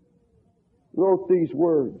wrote these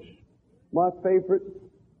words, my favorite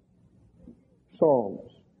Psalms.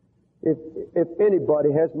 If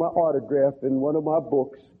anybody has my autograph in one of my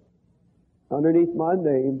books, underneath my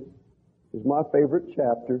name is my favorite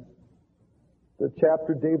chapter, the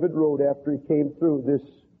chapter David wrote after he came through this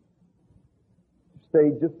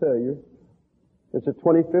stage of failure. It's the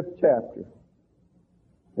 25th chapter.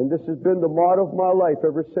 And this has been the motto of my life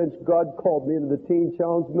ever since God called me into the Teen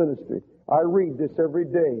Challenge ministry. I read this every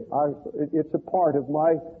day. It's a part of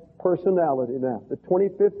my personality now. The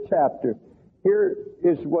 25th chapter. Here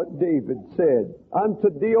is what David said.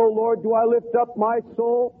 "Unto thee, O Lord, do I lift up my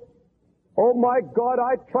soul. O my God,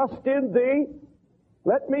 I trust in thee.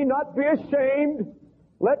 Let me not be ashamed.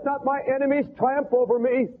 Let not my enemies triumph over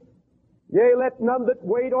me. Yea, let none that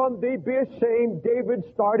wait on thee be ashamed." David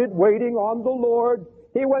started waiting on the Lord.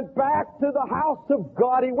 He went back to the house of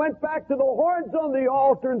God. He went back to the horns on the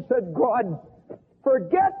altar and said, "God,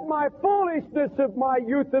 forget my foolishness of my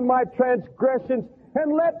youth and my transgressions,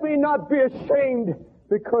 and let me not be ashamed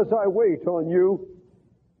because I wait on you.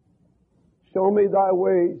 Show me thy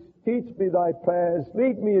ways. Teach me thy paths.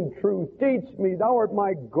 Lead me in truth. Teach me. Thou art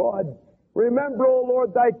my God. Remember, O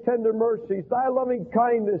Lord, thy tender mercies, thy loving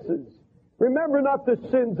kindnesses. Remember not the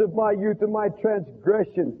sins of my youth and my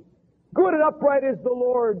transgression. Good and upright is the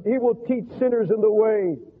Lord. He will teach sinners in the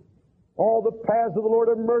way. All the paths of the Lord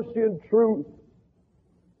are mercy and truth.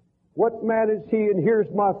 What man is he?" And here's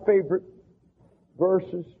my favorite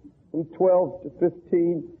verses from 12 to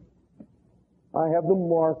 15. I have them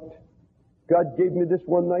marked. God gave me this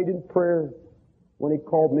one night in prayer when He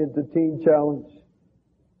called me into the Teen Challenge.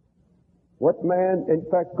 What man, in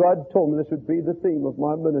fact, God told me this would be the theme of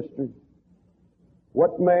my ministry.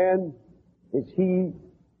 What man is he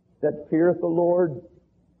that feareth the Lord?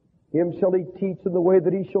 Him shall He teach in the way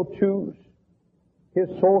that he shall choose. His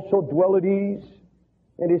soul shall dwell at ease,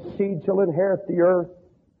 and his seed shall inherit the earth.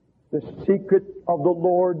 The secret of the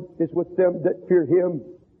Lord is with them that fear Him,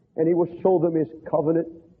 and He will show them His covenant.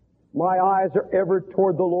 My eyes are ever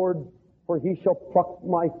toward the Lord, for He shall pluck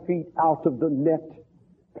my feet out of the net.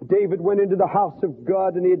 David went into the house of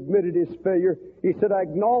God, and he admitted his failure. He said, "I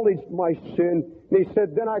acknowledged my sin." And he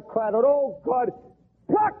said, "Then I cried out, oh God,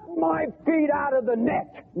 pluck my feet out of the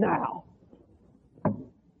net now."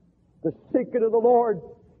 The secret of the Lord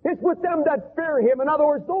is with them that fear Him. In other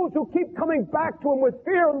words, those who keep coming back to Him with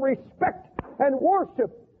fear and respect and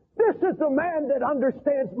worship. This is the man that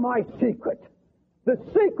understands my secret. The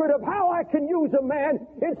secret of how I can use a man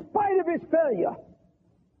in spite of his failure.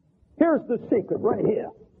 Here's the secret right here.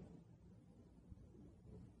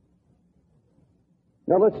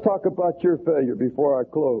 Now let's talk about your failure before I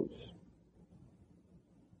close.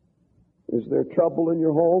 Is there trouble in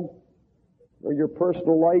your home or your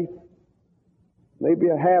personal life? Maybe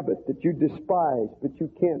a habit that you despise but you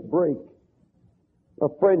can't break. A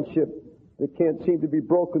friendship that can't seem to be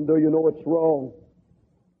broken though you know it's wrong.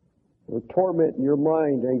 Or torment in your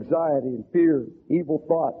mind, anxiety and fear, evil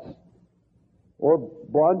thoughts. Or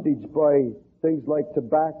bondage by things like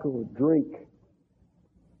tobacco or drink.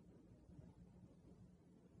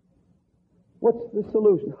 What's the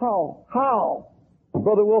solution? How?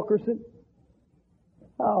 Brother Wilkerson?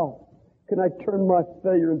 How can I turn my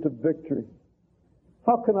failure into victory?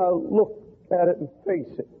 How can I look at it and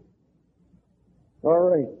face it? All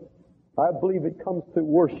right. I believe it comes to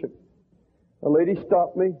worship. A lady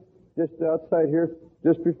stopped me just outside here,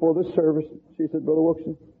 just before the service. She said, Brother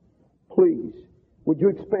Wilkerson, please, would you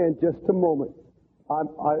expand just a moment?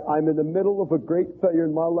 I'm in the middle of a great failure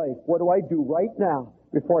in my life. What do I do right now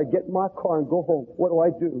before I get in my car and go home? What do I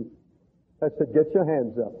do? I said, get your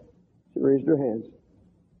hands up. She raised her hands.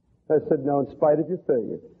 I said, now in spite of your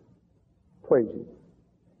failure, praise Him.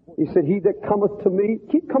 He said, he that cometh to me,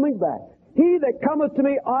 keep coming back. He that cometh to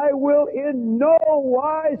me, I will in no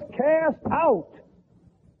wise cast out.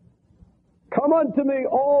 Come unto me,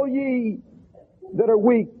 all ye that are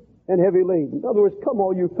weak and heavy laden. In other words, come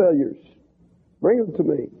all you failures. Bring them to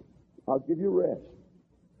me. I'll give you rest.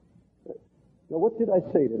 Now what did I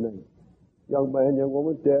say tonight? Young man, young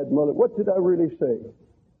woman, dad, mother, what did I really say?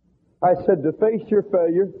 I said to face your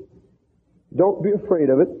failure, don't be afraid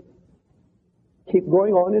of it. Keep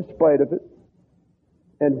going on in spite of it.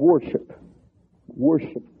 And worship.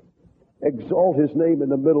 Worship. Exalt His name in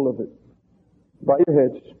the middle of it. Bow your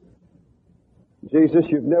heads. Jesus,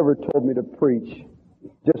 you've never told me to preach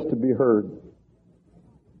just to be heard.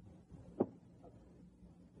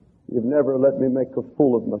 You've never let me make a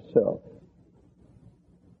fool of myself.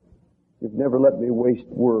 You've never let me waste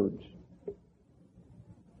words.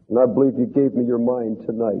 And I believe you gave me your mind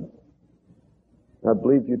tonight. I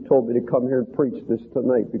believe you told me to come here and preach this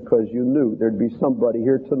tonight because you knew there'd be somebody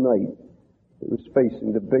here tonight that was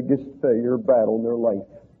facing the biggest failure battle in their life.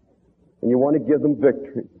 And you want to give them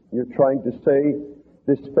victory. You're trying to say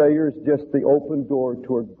this failure is just the open door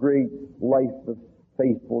to a great life of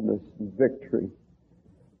faithfulness and victory.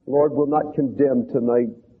 Lord, we'll not condemn tonight.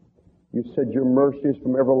 You said your mercy is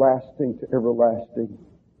from everlasting to everlasting.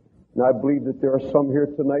 And I believe that there are some here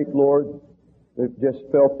tonight, Lord, that just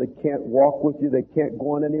felt they can't walk with you, they can't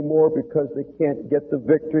go on anymore because they can't get the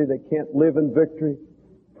victory, they can't live in victory.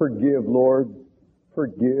 Forgive, Lord.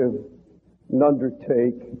 Forgive and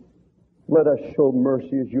undertake. Let us show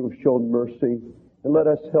mercy as you have shown mercy. And let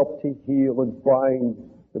us help to heal and bind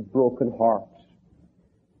the broken hearts.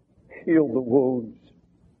 Heal the wounds.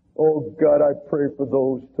 Oh God, I pray for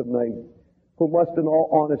those tonight who must in all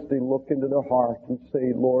honesty look into their heart and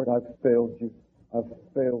say, Lord, I've failed you. I've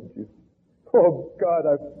failed you. Oh God,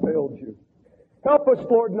 I've failed you. Help us,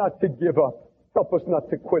 Lord, not to give up. Help us not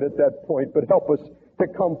to quit at that point, but help us to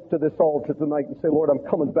come to this altar tonight and say, Lord, I'm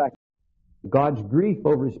coming back. God's grief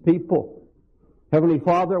over His people. Heavenly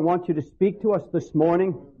Father, I want you to speak to us this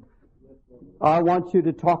morning. I want you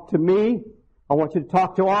to talk to me. I want you to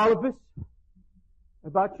talk to all of us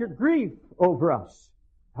about your grief over us.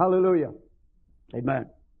 Hallelujah. Amen.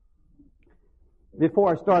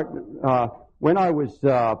 Before I start, when I was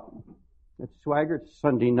at Swagger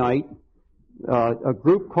Sunday night, a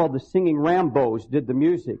group called the Singing Rambos did the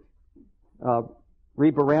music.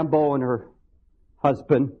 Reba Rambo and her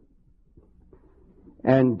husband.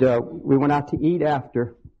 And we went out to eat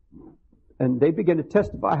after. And they began to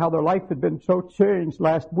testify how their life had been so changed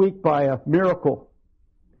last week by a miracle.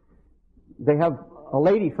 They have a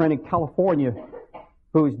lady friend in California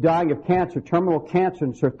who's dying of cancer, terminal cancer.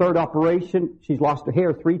 It's her third operation. She's lost her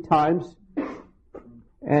hair 3 times.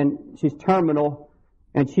 And she's terminal.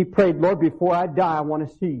 And she prayed, Lord, before I die, I want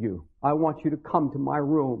to see you. I want you to come to my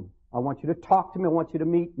room. I want you to talk to me. I want you to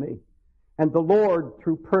meet me. And the Lord,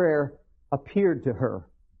 through prayer, appeared to her.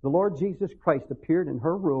 The Lord Jesus Christ appeared in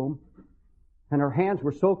her room, and her hands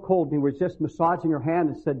were so cold, and He was just massaging her hand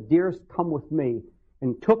and said, dearest, come with me.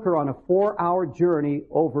 And took her on a 4-hour journey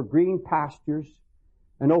over green pastures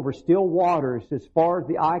and over still waters as far as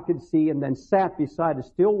the eye could see, and then sat beside a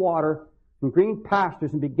still water and green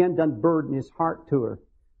pastures and began to unburden his heart to her.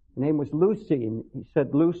 Her name was Lucy, and he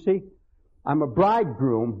said, Lucy, I'm a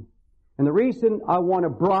bridegroom, and the reason I want a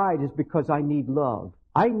bride is because I need love.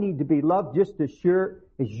 I need to be loved just as sure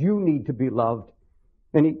as you need to be loved.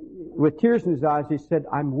 And he, with tears in his eyes, he said,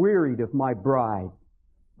 I'm wearied of my bride.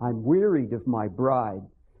 I'm wearied of my bride.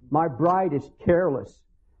 My bride is careless.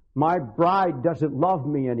 My bride doesn't love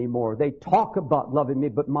me anymore. They talk about loving me,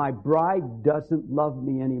 but my bride doesn't love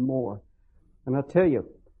me anymore. And I'll tell you,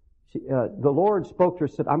 the Lord spoke to her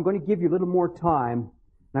and said, I'm going to give you a little more time,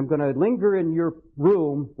 I'm going to linger in your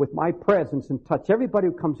room with my presence and touch everybody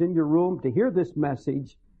who comes in your room to hear this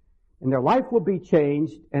message, and their life will be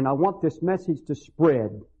changed, and I want this message to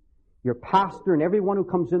spread. Your pastor and everyone who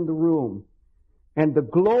comes in the room. And the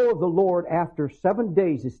glow of the Lord after 7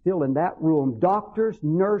 days is still in that room. Doctors,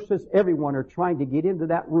 nurses, everyone are trying to get into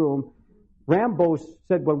that room. Rambo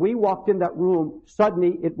said when we walked in that room,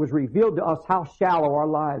 suddenly it was revealed to us how shallow our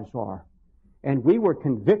lives are. And we were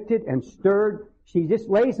convicted and stirred. She just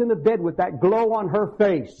lays in the bed with that glow on her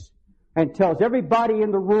face and tells everybody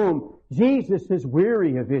in the room, Jesus is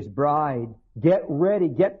weary of His bride. Get ready,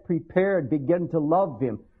 get prepared, begin to love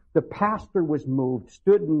Him. The pastor was moved,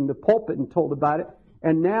 stood in the pulpit and told about it.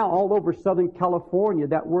 And now all over Southern California,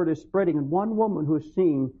 that word is spreading. And one woman who has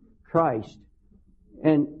seen Christ.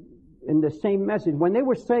 And in the same message, when they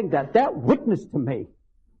were saying that, that witnessed to me.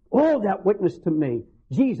 Oh, that witnessed to me.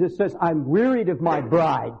 Jesus says, I'm wearied of my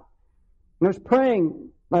bride. And I was praying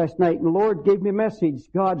last night, and the Lord gave me a message,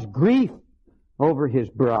 God's grief over His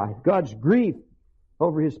bride. God's grief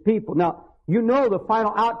over His people. Now, you know the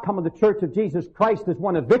final outcome of the Church of Jesus Christ is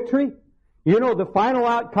one of victory. You know the final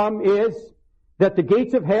outcome is that the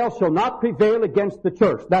gates of hell shall not prevail against the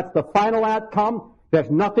church. That's the final outcome. There's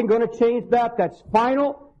nothing going to change that. That's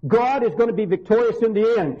final. God is going to be victorious in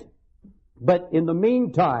the end. But in the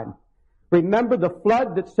meantime, remember the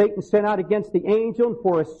flood that Satan sent out against the angel and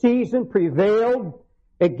for a season prevailed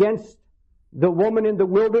against the woman in the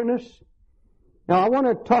wilderness? Now, I want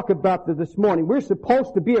to talk about this morning. We're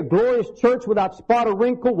supposed to be a glorious church without spot or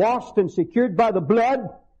wrinkle, washed and secured by the blood.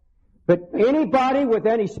 But anybody with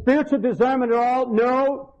any spiritual discernment at all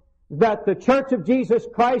know that the Church of Jesus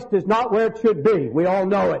Christ is not where it should be. We all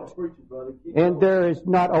know it. And there is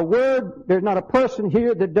not a word, there's not a person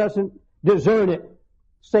here that doesn't discern it.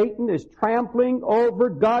 Satan is trampling over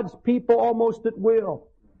God's people almost at will.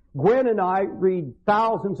 Gwen and I read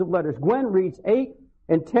thousands of letters. Gwen reads 8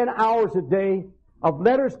 and 10 hours a day of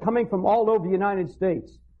letters coming from all over the United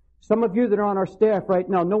States. Some of you that are on our staff right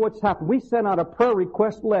now know what's happened. We sent out a prayer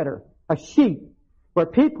request letter, a sheet, where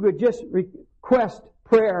people could just request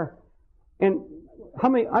prayer. And how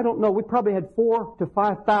many, I don't know, we probably had 4,000 to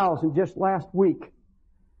 5,000 just last week.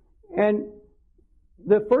 And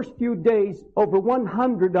the first few days, over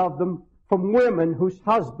 100 of them from women whose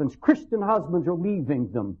husbands, Christian husbands, are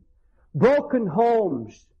leaving them. Broken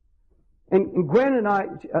homes. And Gwen and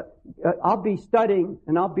I'll be studying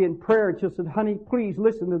and I'll be in prayer, and she'll say, honey, please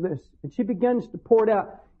listen to this. And she begins to pour it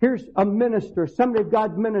out. Here's a minister, somebody of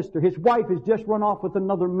God's minister. His wife has just run off with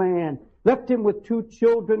another man. Left him with 2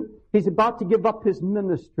 children. He's about to give up his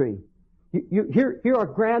ministry. Here are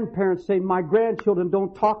grandparents saying, my grandchildren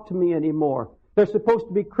don't talk to me anymore. They're supposed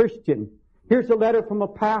to be Christian. Here's a letter from a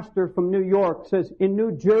pastor from New York. It says, in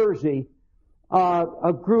New Jersey,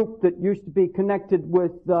 a group that used to be connected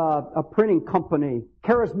with a printing company,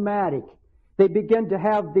 charismatic. They began to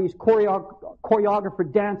have these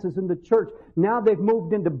choreographer dances in the church. Now they've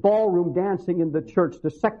moved into ballroom dancing in the church,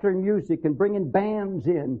 the secular music, and bringing bands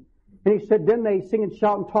in. And he said then they sing and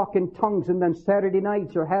shout and talk in tongues, and then Saturday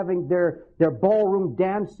nights are having their ballroom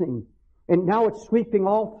dancing. And now it's sweeping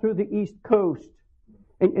all through the East Coast.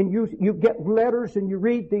 And you get letters and you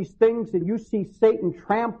read these things and you see Satan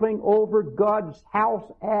trampling over God's house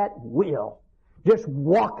at will. Just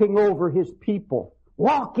walking over His people.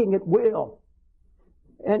 Walking at will.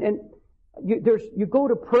 And you go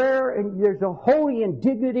to prayer and there's a holy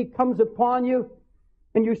indignity comes upon you.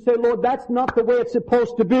 And you say, Lord, that's not the way it's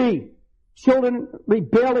supposed to be. Children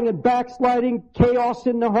rebelling and backsliding, chaos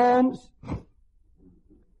in the homes.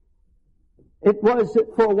 It was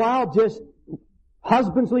for a while just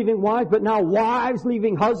husbands leaving wives, but now wives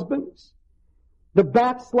leaving husbands. The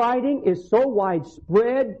backsliding is so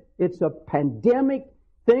widespread. It's a pandemic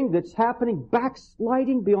thing that's happening.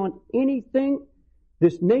 Backsliding beyond anything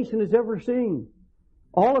this nation has ever seen.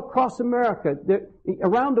 All across America,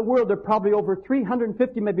 around the world, there are probably over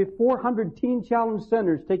 350, maybe 400 teen challenge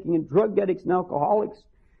centers taking in drug addicts and alcoholics.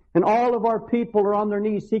 And all of our people are on their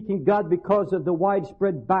knees seeking God because of the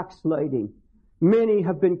widespread backsliding. Many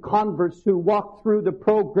have been converts who walked through the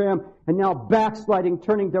program and now backsliding,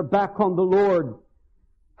 turning their back on the Lord.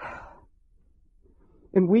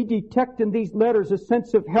 And we detect in these letters a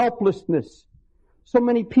sense of helplessness. So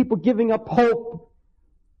many people giving up hope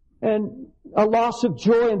and a loss of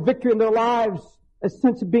joy and victory in their lives, a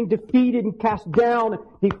sense of being defeated and cast down,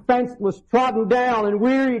 defenseless, trodden down and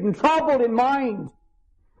wearied and troubled in mind.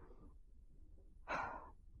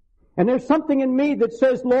 And there's something in me that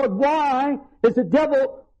says, Lord, why is the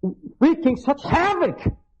devil wreaking such havoc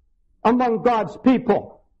among God's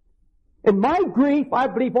people? And my grief, I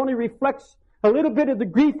believe, only reflects a little bit of the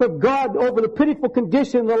grief of God over the pitiful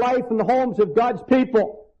condition of the life and the homes of God's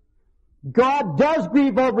people. God does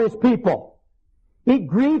grieve over His people. He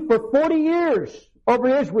grieved for 40 years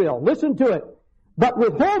over Israel. Listen to it. But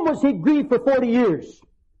with whom was He grieved for 40 years?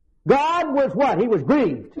 God was what? He was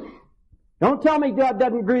grieved. Don't tell me God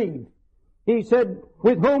doesn't grieve. He said,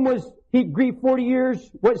 with whom was He grieved 40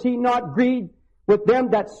 years? Was He not grieved with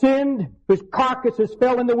them that sinned, whose carcasses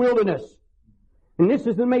fell in the wilderness? And this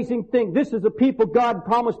is the amazing thing. This is the people God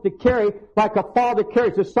promised to carry like a father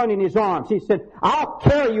carries a son in his arms. He said, I'll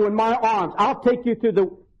carry you in my arms. I'll take you through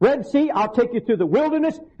the Red Sea. I'll take you through the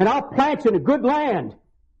wilderness, and I'll plant you in a good land.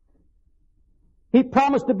 He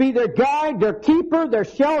promised to be their guide, their keeper, their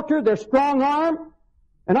shelter, their strong arm.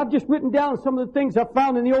 And I've just written down some of the things I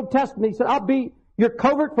found in the Old Testament. He said, I'll be your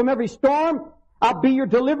covert from every storm. I'll be your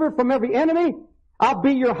deliverer from every enemy. I'll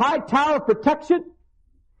be your high tower of protection.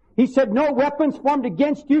 He said, no weapons formed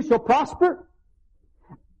against you shall prosper.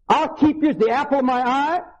 I'll keep you as the apple of my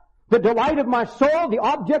eye, the delight of my soul, the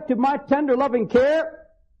object of my tender loving care.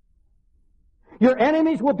 Your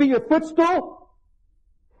enemies will be your footstool.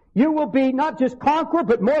 You will be not just conqueror,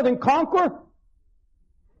 but more than conqueror.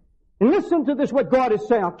 And listen to this, what God is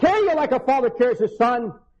saying. I'll carry you like a father carries his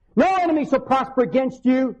son. No enemy shall prosper against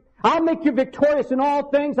you. I'll make you victorious in all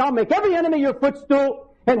things. I'll make every enemy your footstool.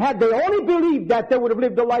 And had they only believed that, they would have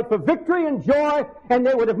lived a life of victory and joy, and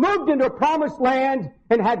they would have moved into a promised land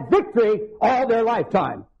and had victory all their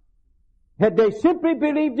lifetime. Had they simply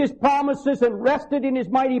believed His promises and rested in His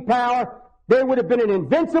mighty power, they would have been an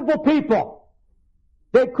invincible people.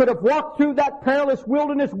 They could have walked through that perilous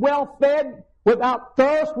wilderness well-fed, without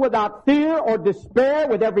thirst, without fear or despair,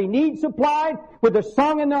 with every need supplied, with a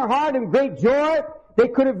song in their heart and great joy. They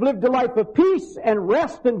could have lived a life of peace and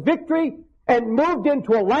rest and victory, and moved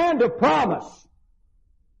into a land of promise.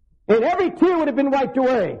 And every tear would have been wiped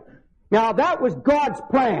away. Now that was God's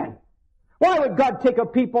plan. Why would God take a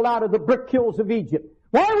people out of the brick hills of Egypt?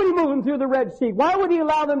 Why would He move them through the Red Sea? Why would He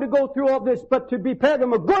allow them to go through all this but to prepare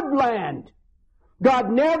them a good land?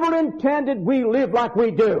 God never intended we live like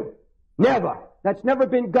we do. Never. That's never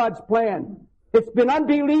been God's plan. It's been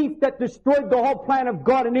unbelief that destroyed the whole plan of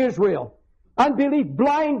God in Israel. Unbelief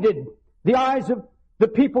blinded the eyes of the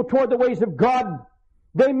people toward the ways of God.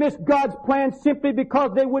 They missed God's plan simply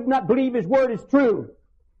because they would not believe His word is true.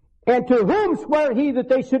 And to whom sware He that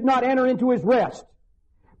they should not enter into His rest?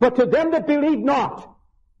 But to them that believe not.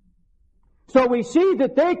 So we see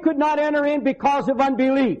that they could not enter in because of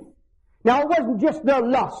unbelief. Now it wasn't just their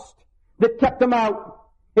lust that kept them out.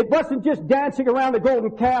 It wasn't just dancing around the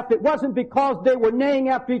golden calf. It wasn't because they were neighing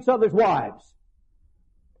after each other's wives.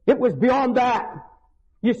 It was beyond that.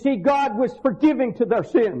 You see, God was forgiving to their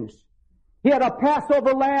sins. He had a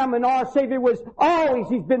Passover lamb, and our Savior was always,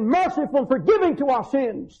 He's been merciful and forgiving to our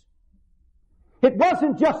sins. It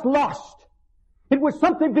wasn't just lust. It was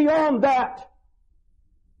something beyond that.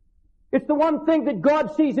 It's the one thing that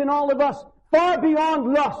God sees in all of us, far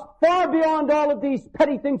beyond lust, far beyond all of these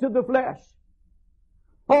petty things of the flesh.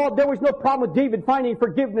 Oh, there was no problem with David finding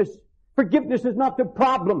forgiveness. Forgiveness is not the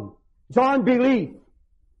problem. It's our unbelief.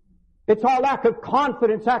 It's our lack of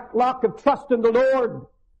confidence, our lack of trust in the Lord.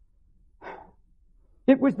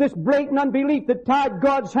 It was this blatant unbelief that tied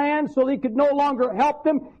God's hands so He could no longer help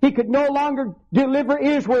them. He could no longer deliver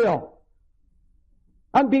Israel.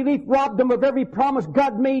 Unbelief robbed them of every promise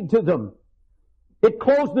God made to them. It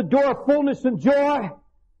closed the door of fullness and joy.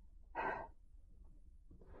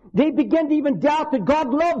 They began to even doubt that God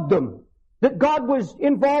loved them, that God was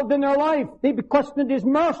involved in their life. They questioned His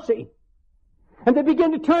mercy. And they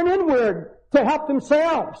began to turn inward to help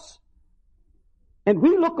themselves. And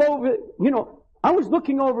we look over, I was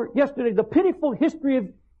looking over yesterday the pitiful history of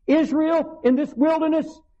Israel in this wilderness,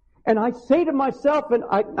 and I say to myself, and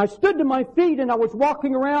I stood to my feet and I was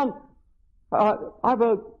walking around. I have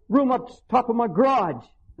a room up top of my garage.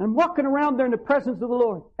 And I'm walking around there in the presence of the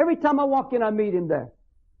Lord. Every time I walk in, I meet Him there.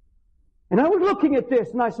 And I was looking at this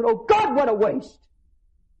and I said, oh God, what a waste.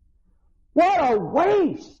 What a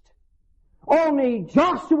waste. Only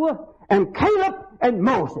Joshua and Caleb and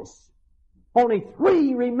Moses. Only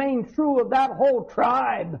 3 remain true of that whole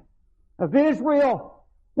tribe of Israel.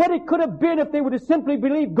 What it could have been if they would have simply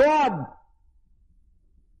believed God.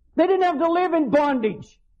 They didn't have to live in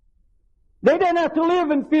bondage. They didn't have to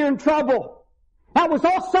live in fear and trouble. That was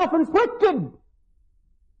all self-inflicted.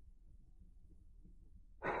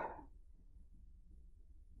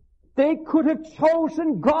 They could have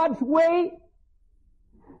chosen God's way.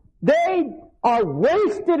 They are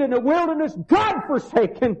wasted in a wilderness,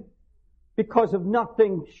 God-forsaken, because of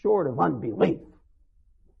nothing short of unbelief.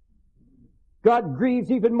 God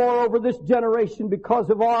grieves even more over this generation because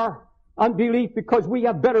of our unbelief because we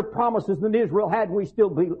have better promises than Israel had, and we still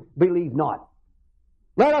believe not.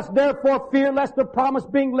 Let us therefore fear lest the promise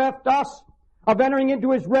being left us of entering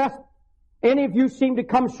into his rest, any of you seem to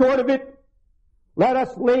come short of it. Let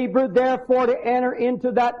us labor therefore to enter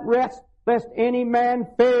into that rest, lest any man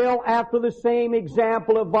fail after the same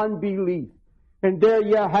example of unbelief. And there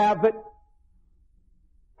you have it.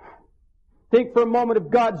 Think for a moment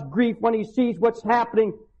of God's grief when he sees what's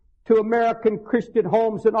happening to American Christian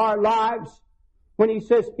homes in our lives. When he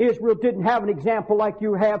says Israel didn't have an example like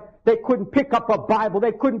you have. They couldn't pick up a Bible.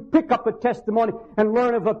 They couldn't pick up a testimony and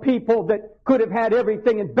learn of a people that could have had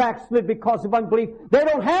everything and backslid because of unbelief. They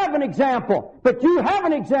don't have an example. But you have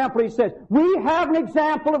an example, he says. We have an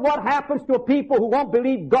example of what happens to a people who won't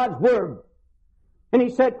believe God's Word. And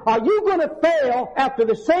he said, are you going to fail after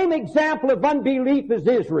the same example of unbelief as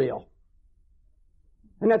Israel?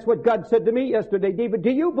 And that's what God said to me yesterday. David,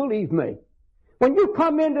 do you believe me? When you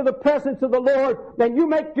come into the presence of the Lord, then you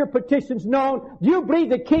make your petitions known. Do you believe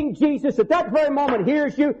that King Jesus at that very moment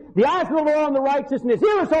hears you? The eyes of the Lord on the righteous and his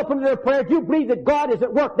ears open to their prayer. Do you believe that God is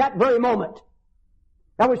at work that very moment?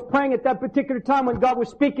 I was praying at that particular time when God was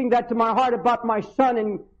speaking that to my heart about my son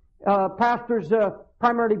and pastor's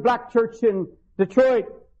primarily black church in Detroit.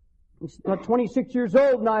 He's 26 years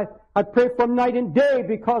old, and I pray for him night and day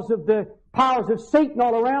because of the powers of Satan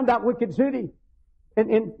all around that wicked city.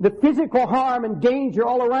 And the physical harm and danger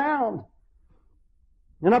all around.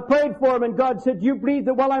 And I prayed for him, and God said, do you believe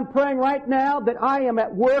that while I'm praying right now that I am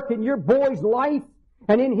at work in your boy's life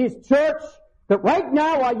and in his church, that right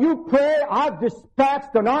now while you pray, I've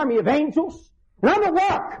dispatched an army of angels, and I'm at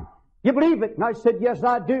work? You believe it? And I said, yes,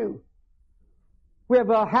 I do. We have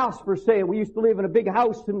a house for sale. We used to live in a big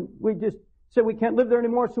house, and we just said we can't live there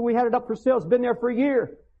anymore, so we had it up for sale. It's been there for a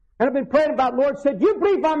year. And I've been praying about it. Lord said, do you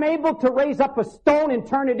believe I'm able to raise up a stone and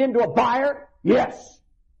turn it into a buyer? Yes.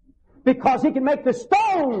 Because he can make the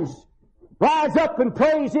stones rise up and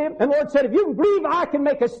praise him. And Lord said, if you believe I can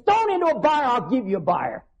make a stone into a buyer, I'll give you a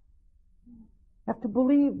buyer. You have to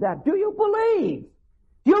believe that. Do you believe?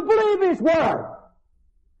 Do you believe his word?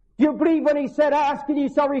 Do you believe when he said, ask and you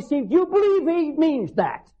shall receive? Do you believe he means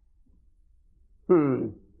that?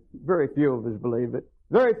 Very few of us believe it.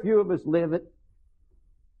 Very few of us live it.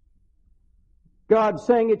 God's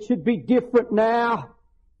saying it should be different now.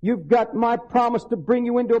 You've got my promise to bring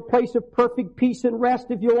you into a place of perfect peace and rest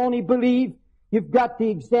if you'll only believe. You've got the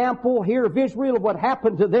example here of Israel of what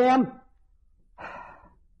happened to them.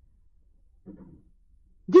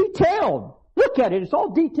 Detailed. Look at it. It's all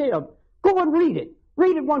detailed. Go and read it.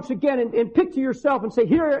 Read it once again and picture yourself and say,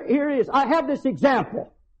 here it is. I have this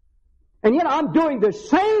example. And yet I'm doing the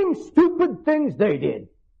same stupid things they did.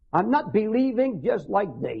 I'm not believing just like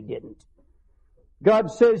they didn't.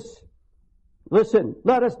 God says, listen,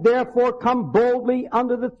 let us therefore come boldly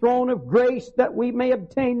under the throne of grace that we may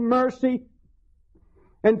obtain mercy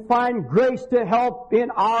and find grace to help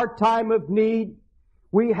in our time of need.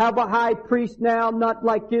 We have a high priest now, not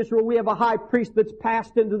like Israel. We have a high priest that's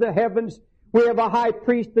passed into the heavens. We have a high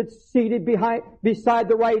priest that's seated beside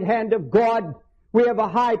the right hand of God. We have a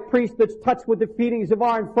high priest that's touched with the feelings of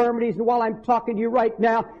our infirmities. And while I'm talking to you right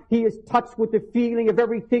now, he is touched with the feeling of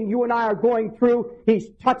everything you and I are going through. He's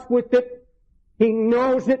touched with it. He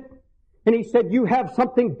knows it. And he said, you have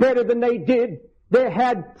something better than they did. They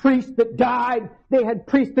had priests that died. They had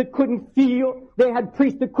priests that couldn't feel. They had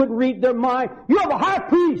priests that couldn't read their mind. You have a high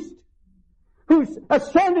priest who's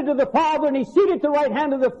ascended to the Father, and he's seated at the right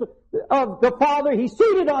hand of the Father. He's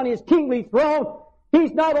seated on his kingly throne.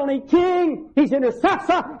 He's not only king, he's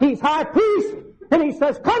intercessor, he's high priest. And he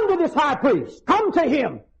says, come to this high priest. Come to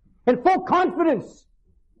him in full confidence.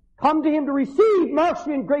 Come to him to receive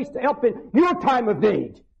mercy and grace to help in your time of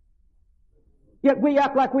need. Yet we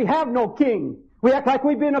act like we have no king. We act like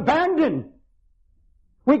we've been abandoned.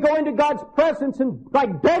 We go into God's presence and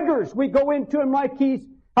like beggars, we go into him like he's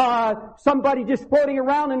somebody just floating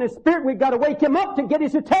around in his spirit. We've got to wake him up to get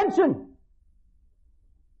his attention.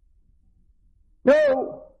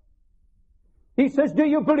 No. He says, do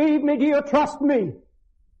you believe me? Do you trust me?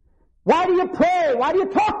 Why do you pray? Why do you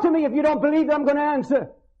talk to me if you don't believe that I'm going to answer?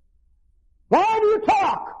 Why do you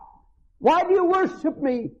talk? Why do you worship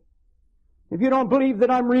me if you don't believe that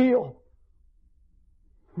I'm real?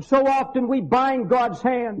 So often we bind God's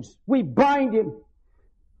hands. We bind him.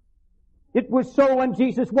 It was so when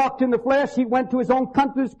Jesus walked in the flesh, he went to his own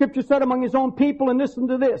country, the scripture said, among his own people, and listen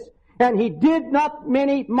to this. And he did not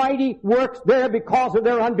many mighty works there because of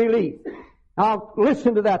their unbelief. Now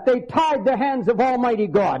listen to that. They tied the hands of Almighty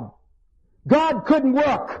God. God couldn't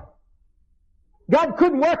work. God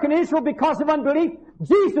couldn't work in Israel because of unbelief.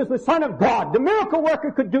 Jesus, the Son of God, the miracle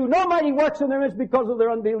worker, could do no mighty works in their midst because of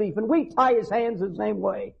their unbelief. And we tie his hands the same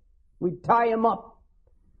way. We tie him up.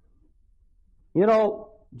 You know,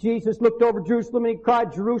 Jesus looked over Jerusalem and he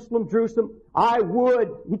cried, Jerusalem, Jerusalem, I would.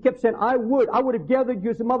 He kept saying, I would. I would have gathered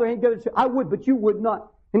you as a mother hen gathered you. I would, but you would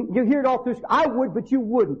not. And you hear it all through. I would, but you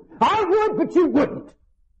wouldn't. I would, but you wouldn't.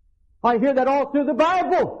 I hear that all through the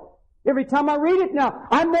Bible. Every time I read it now,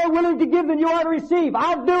 I'm more willing to give than you are to receive.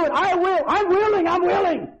 I'll do it. I will. I'm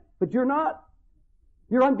willing. But you're not.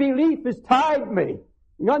 Your unbelief has tied me.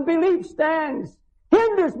 Your unbelief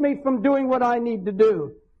hinders me from doing what I need to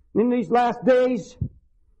do. In these last days,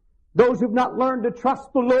 those who've not learned to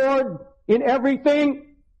trust the Lord in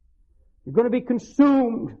everything, you're going to be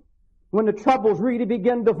consumed when the troubles really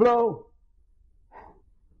begin to flow.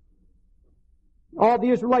 All the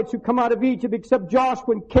Israelites who come out of Egypt except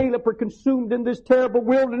Joshua and Caleb are consumed in this terrible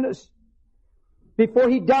wilderness. Before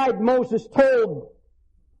he died, Moses told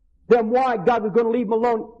them why God was going to leave them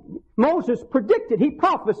alone. Moses predicted, he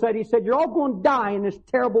prophesied, he said, you're all going to die in this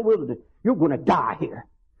terrible wilderness. You're going to die here.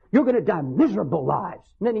 You're going to die miserable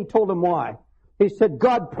lives. And then he told them why. He said,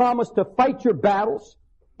 God promised to fight your battles.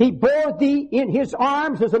 He bore thee in his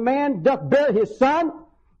arms as a man doth bear his son.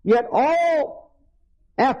 Yet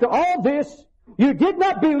after all this, you did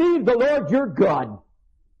not believe the Lord your God.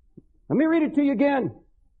 Let me read it to you again.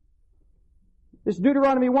 This is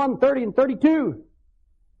Deuteronomy 1, 30 and 32.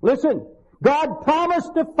 Listen. God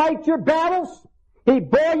promised to fight your battles. He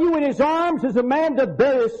bore you in his arms as a man doth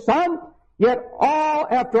bear his son. Yet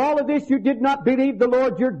after all of this, you did not believe the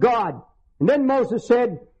Lord your God. And then Moses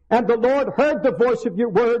said, and the Lord heard the voice of your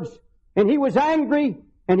words, and he was angry,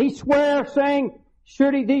 and he sware, saying,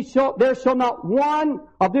 surely there shall not one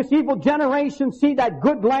of this evil generation see that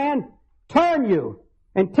good land. Turn you,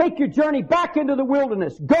 and take your journey back into the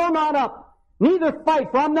wilderness. Go not up, neither fight,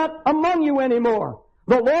 for I'm not among you anymore.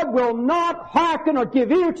 The Lord will not hearken or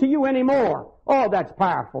give ear to you anymore. Oh, that's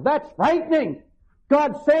powerful. That's frightening.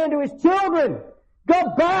 God's saying to his children,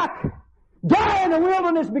 go back. Die in the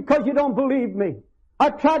wilderness because you don't believe me. I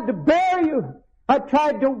tried to bear you. I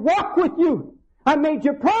tried to walk with you. I made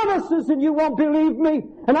you promises and you won't believe me.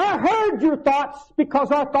 And I heard your thoughts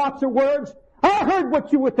because our thoughts are words. I heard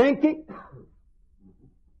what you were thinking.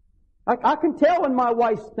 I can tell when my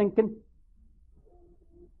wife's thinking.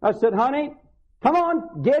 I said, honey, come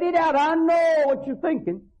on, get it out. I know what you're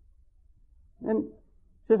thinking. And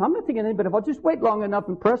she says, I'm not thinking anything, but if I'll just wait long enough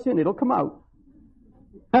and press in, it'll come out.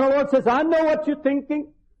 And the Lord says, I know what you're thinking.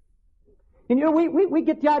 And you know, we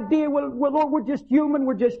get the idea, well, Lord, we're just human,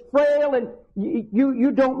 we're just frail, and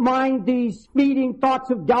you don't mind these fleeting thoughts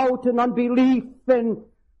of doubt and unbelief. And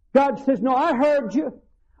God says, no, I heard you.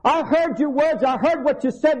 I heard your words. I heard what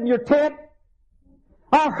you said in your tent.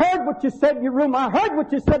 I heard what you said in your room. I heard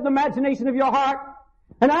what you said in the imagination of your heart.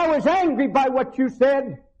 And I was angry by what you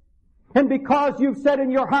said. And because you've said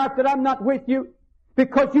in your heart that I'm not with you,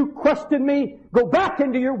 because you questioned me, go back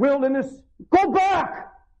into your wilderness. Go back.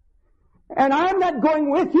 And I'm not going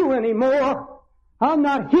with you anymore. I'll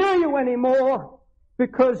not hear you anymore.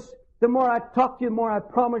 Because the more I talk to you, the more I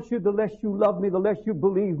promise you, the less you love me, the less you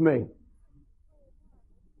believe me.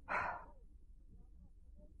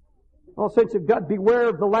 All saints of God, beware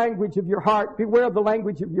of the language of your heart. Beware of the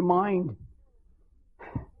language of your mind.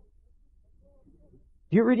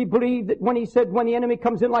 Do you really believe that when he said, when the enemy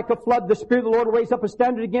comes in like a flood, the Spirit of the Lord will raise up a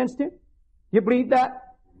standard against him? Do you believe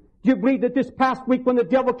that? Do you believe that this past week when the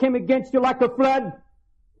devil came against you like a flood,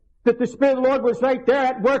 that the Spirit of the Lord was right there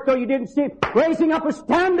at work, though you didn't see him, raising up a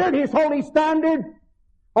standard, his holy standard?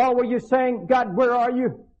 Or were you saying, God, where are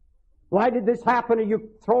you? Why did this happen? Are you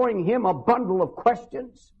throwing him a bundle of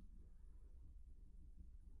questions?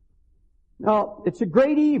 Now, it's a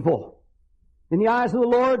great evil in the eyes of the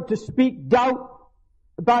Lord to speak doubt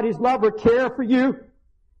about his love or care for you.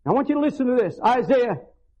 I want you to listen to this. Isaiah.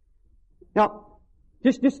 Now,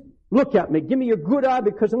 just look at me. Give me your good eye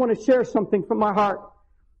because I want to share something from my heart.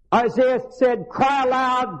 Isaiah said, cry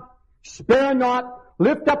aloud, spare not,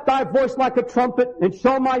 lift up thy voice like a trumpet, and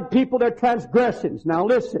show my people their transgressions. Now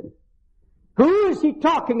listen. Who is he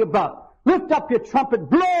talking about? Lift up your trumpet,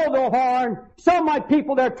 blow the horn, show my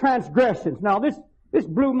people their transgressions. Now this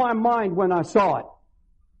blew my mind when I saw it.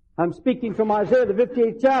 I'm speaking from Isaiah, the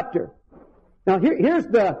 58th chapter. Now here's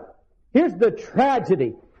the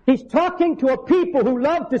tragedy. He's talking to a people who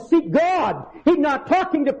love to seek God. He's not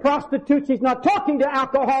talking to prostitutes. He's not talking to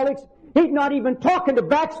alcoholics. He's not even talking to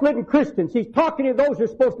backslidden Christians. He's talking to those who are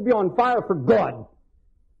supposed to be on fire for God.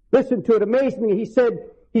 Listen to it. Amazingly, he said,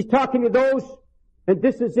 he's talking to those, and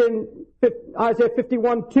this is in Isaiah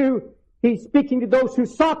 51:2. He's speaking to those who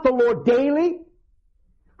sought the Lord daily,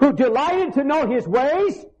 who delighted to know His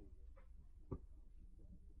ways.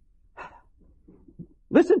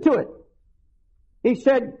 Listen to it. He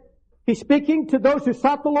said, He's speaking to those who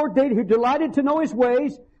sought the Lord daily, who delighted to know His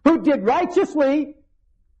ways, who did righteously,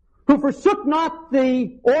 who forsook not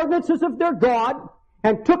the ordinances of their God,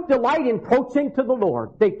 and took delight in approaching to the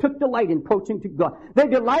Lord. They took delight in approaching to God. They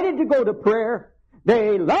delighted to go to prayer.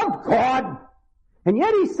 They loved God. And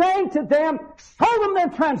yet He's saying to them, show them their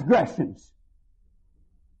transgressions.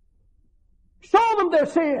 Show them their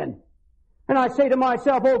sin. And I say to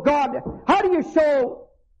myself, oh God, how do you show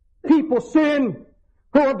people sin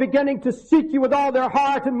who are beginning to seek You with all their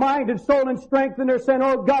heart and mind and soul and strength, and they're saying,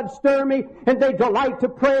 oh God, stir me, and they delight to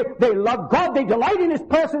pray. They love God. They delight in His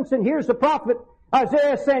presence. And here's the prophet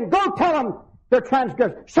Isaiah saying, go tell them their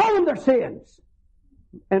transgressions. Show them their sins.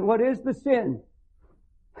 And what is the sin?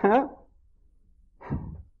 Huh?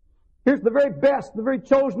 Here's the very best, the very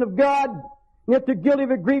chosen of God, and yet they're guilty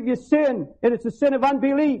of a grievous sin, and it's a sin of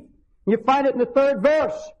unbelief. You find it in the 3rd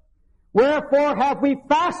verse. Wherefore have we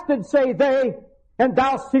fasted, say they, and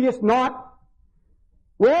thou seest not?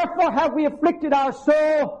 Wherefore have we afflicted our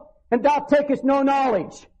soul, and thou takest no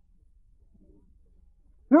knowledge?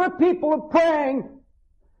 Here are people of praying.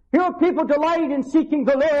 Here are people delighting in seeking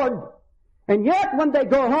the Lord. And yet when they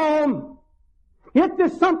go home, yet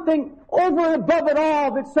there's something over and above it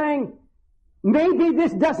all that's saying, maybe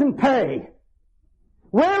this doesn't pay.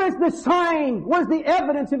 Where is the sign? Where's the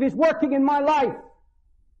evidence of His working in my life?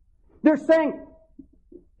 They're saying,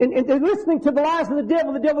 and they're listening to the lies of the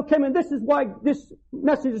devil came in. This is why this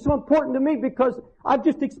message is so important to me, because I've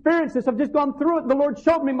just experienced this. I've just gone through it. The Lord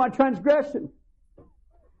showed me my transgression.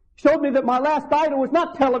 Showed me that my last idol was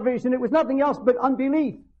not television. It was nothing else but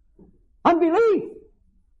unbelief. Unbelief.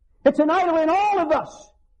 It's an idol in all of us.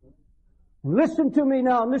 Listen to me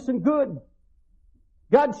now, and listen good.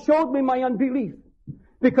 God showed me my unbelief.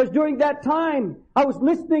 Because during that time, I was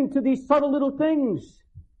listening to these subtle little things.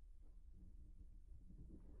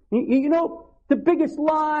 You know, the biggest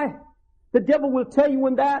lie the devil will tell you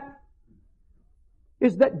in that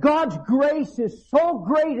is that God's grace is so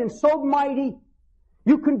great and so mighty,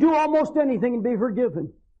 you can do almost anything and be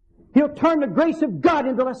forgiven. He'll turn the grace of God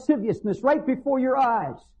into lasciviousness right before your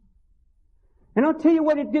eyes. And I'll tell you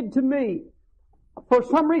what it did to me. For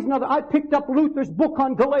some reason or other, I picked up Luther's book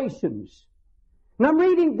on Galatians. And I'm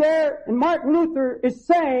reading there, and Martin Luther is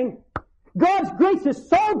saying, God's grace is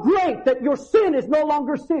so great that your sin is no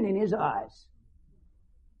longer sin in His eyes.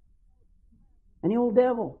 And the old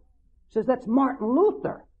devil says, that's Martin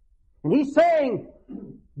Luther. And he's saying,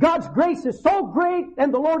 God's grace is so great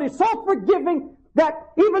and the Lord is so forgiving that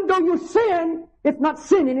even though you sin, it's not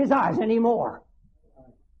sin in His eyes anymore.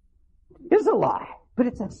 It's a lie. But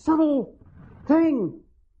it's that subtle thing.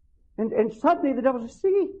 And suddenly the devil says,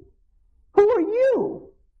 see, who are you?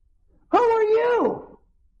 Who are you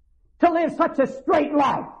to live such a straight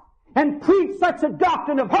life and preach such a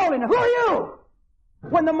doctrine of holiness? Who are you?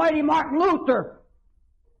 When the mighty Martin Luther,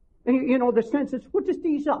 and you know, the sense is, well, just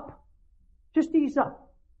ease up. Just ease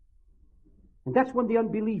up. And that's when the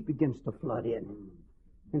unbelief begins to flood in.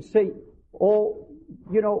 And say, oh,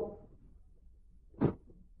 you know,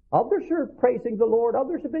 others are praising the Lord.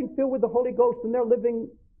 Others are being filled with the Holy Ghost and they're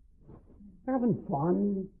having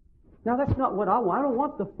fun. Now that's not what I want. I don't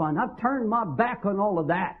want the fun. I've turned my back on all of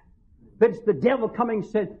that. But it's the devil coming and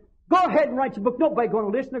said, go ahead and write your book. Nobody's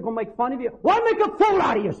going to listen. They're going to make fun of you. Why make a fool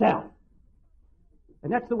out of yourself?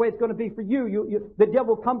 And that's the way it's going to be for you. The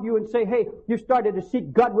devil will come to you and say, hey, you started to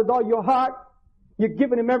seek God with all your heart. You're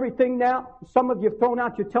giving Him everything now. Some of you have thrown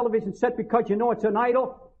out your television set because you know it's an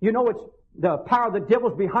idol. You know it's the power of the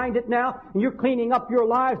devil's behind it now. And you're cleaning up your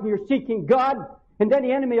lives and you're seeking God. And then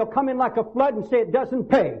the enemy will come in like a flood and say it doesn't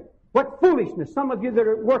pay. What foolishness. Some of you that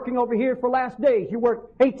are working over here for last days, you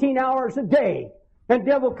work 18 hours a day. And the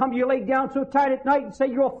devil will come to you, lay down so tight at night and say,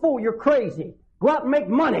 you're a fool, you're crazy. Go out and make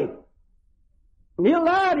money. And he'll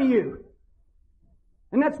lie to you.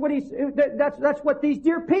 And that's what these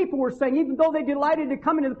dear people were saying. Even though they delighted to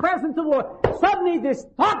come into the presence of the Lord, suddenly this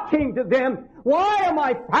thought came to them, why am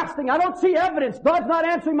I fasting? I don't see evidence. God's not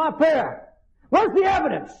answering my prayer. Where's the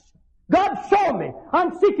evidence? God, show me.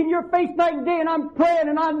 I'm seeking your face night and day, and I'm praying,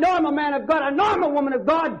 and I know I'm a man of God. I know I'm a woman of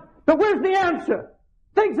God. But where's the answer?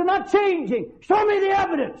 Things are not changing. Show me the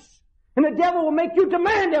evidence. And the devil will make you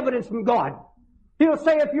demand evidence from God. He'll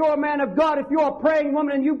say, if you're a man of God, if you're a praying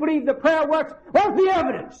woman and you believe the prayer works, where's the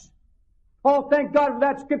evidence? Oh, thank God for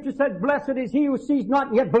that scripture said, blessed is he who sees not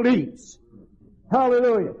and yet believes.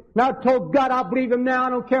 Hallelujah. Now I told God I believe Him now. I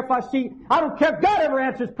don't care if God ever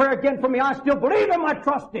answers prayer again for me. I still believe Him. I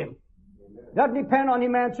trust Him. Doesn't depend on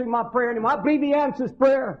Him answering my prayer anymore. I believe He answers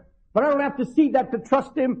prayer. But I don't have to see that to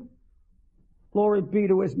trust Him. Glory be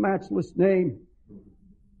to His matchless name.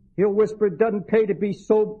 He'll whisper, it doesn't pay to be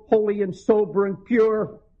so holy and sober and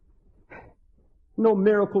pure. No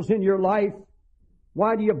miracles in your life.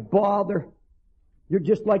 Why do you bother? You're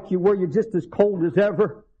just like you were. You're just as cold as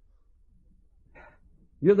ever.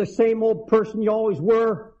 You're the same old person you always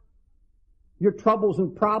were. Your troubles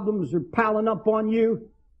and problems are piling up on you.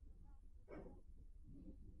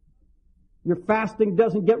 Your fasting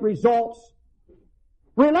doesn't get results.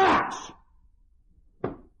 Relax.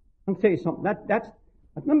 Let me tell you something.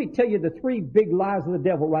 Let me tell you the three big lies of the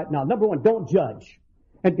devil right now. Number one, don't judge.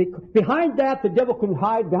 And behind that, the devil can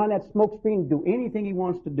hide behind that smoke screen and do anything he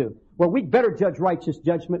wants to do. Well, we'd better judge righteous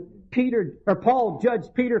judgment. Paul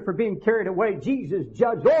judged Peter for being carried away. Jesus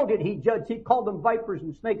judged. Oh, did he judge? He called them vipers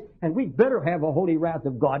and snakes. And we'd better have a holy wrath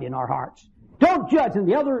of God in our hearts. Don't judge. And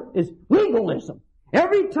the other is legalism.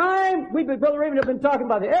 Every time, Brother Raven have been talking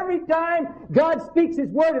about it, every time God speaks His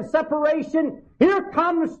word of separation, here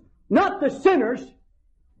comes not the sinners,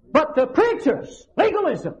 but the preachers.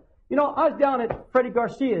 Legalism. You know, I was down at Freddie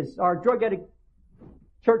Garcia's, our drug addict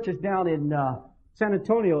churches down in San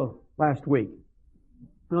Antonio last week.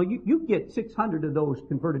 You know, you get 600 of those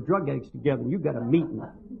converted drug addicts together and you've got a meeting.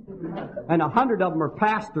 And 100 of them are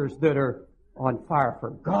pastors that are on fire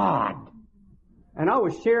for God. And I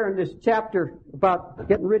was sharing this chapter about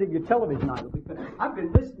getting rid of your television idol because I've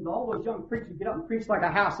been listening to all those young preachers get up and preach like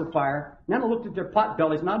a house of fire. And then I looked at their pot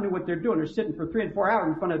bellies and I knew what they're doing. They're sitting for 3 and 4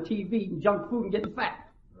 hours in front of TV eating junk food and getting fat.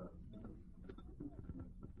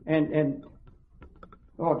 And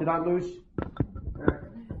oh, did I lose?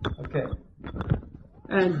 Okay.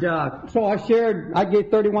 And so I gave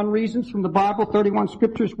 31 reasons from the Bible, 31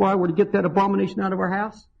 scriptures why we're to get that abomination out of our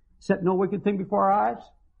house. Set no wicked thing before our eyes.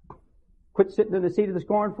 Quit sitting in the seat of the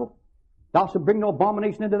scornful. Thou shalt bring no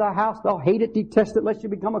abomination into thy house. Thou hate it, detest it, lest you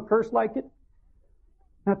become a curse like it.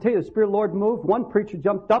 And I'll tell you, the Spirit of the Lord moved. One preacher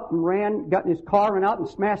jumped up and ran, got in his car, ran out and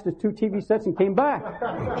smashed his 2 TV sets and came back.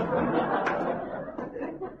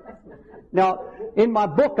 Now, in my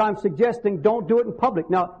book, I'm suggesting don't do it in public.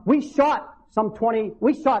 Now, we shot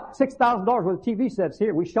 $6,000 worth of TV sets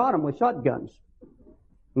here. We shot them with shotguns.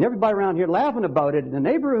 And everybody around here laughing about it in the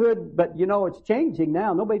neighborhood, but you know, it's changing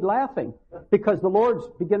now. Nobody's laughing because the Lord's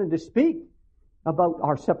beginning to speak about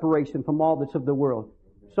our separation from all that's of the world.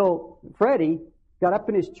 So, Freddie got up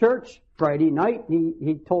in his church Friday night.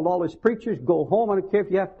 He told all his preachers, go home. I don't care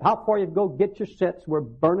if how far you go, get your sets. We're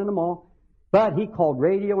burning them all. But he called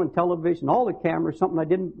radio and television, all the cameras, something I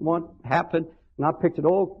didn't want happen. And I picked it,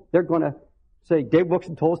 they're going to say, Dave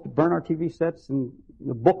Wilkerson told us to burn our TV sets and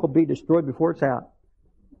the book will be destroyed before it's out.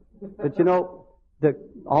 But you know,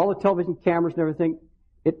 all the television cameras and everything,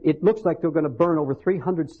 it looks like they're going to burn over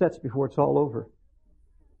 300 sets before it's all over.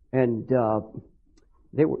 And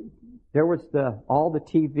there was all the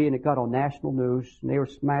TV and it got on national news and they were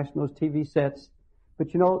smashing those TV sets.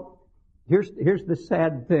 But you know, here's the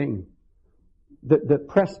sad thing. The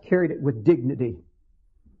press carried it with dignity.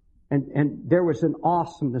 And there was an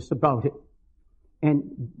awesomeness about it.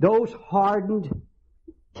 And those hardened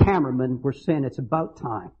cameramen were saying it's about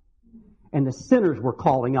time. And the sinners were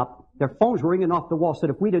calling up. Their phones were ringing off the wall, said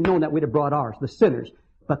if we'd have known that, we'd have brought ours, the sinners.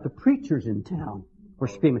 But the preachers in town were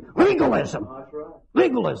screaming, legalism!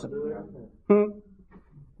 Legalism!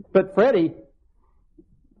 But Freddie,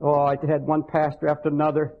 I had one pastor after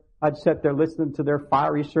another. I'd sit there listening to their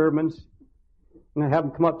fiery sermons. And I'd have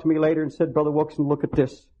them come up to me later and said, Brother Wilkerson, look at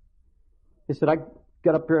this. He said, I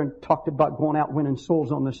got up there and talked about going out winning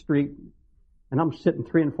souls on the street. And I'm sitting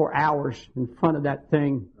 3 and 4 hours in front of that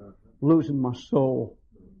thing, losing my soul.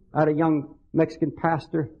 I had a young Mexican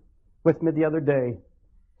pastor with me the other day,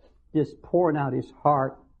 just pouring out his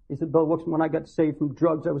heart. He said, Brother Wilkerson, when I got saved from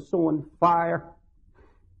drugs, I was so on fire,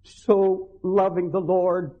 so loving the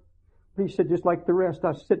Lord. He said, just like the rest,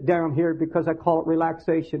 I sit down here because I call it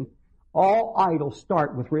relaxation. All idols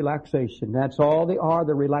start with relaxation. That's all they are,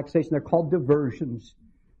 the relaxation. They're called diversions.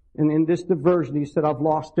 And in this diversion, he said, I've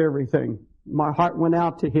lost everything. My heart went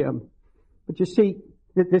out to him. But you see,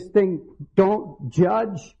 this thing, don't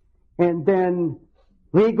judge, and then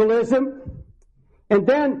legalism, and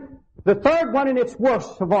then the third one, and it's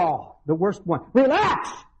worst of all, the worst one, relax.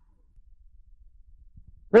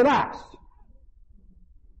 Relax.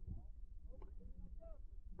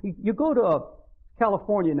 You go to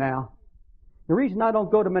California now. The reason I don't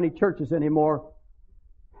go to many churches anymore,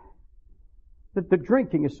 that the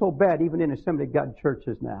drinking is so bad, even in Assembly of God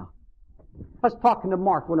churches now. I was talking to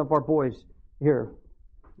Mark, one of our boys here,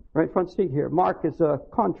 right front seat here. Mark is a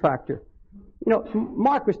contractor. You know,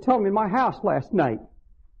 Mark was telling me in my house last night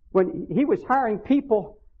when he was hiring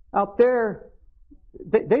people out there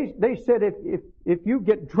They said if you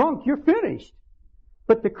get drunk, you're finished.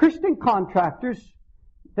 But the Christian contractors,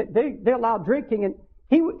 they allowed drinking, and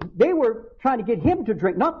they were trying to get him to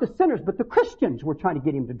drink. Not the sinners, but the Christians were trying to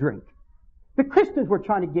get him to drink. The Christians were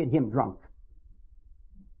trying to get him drunk.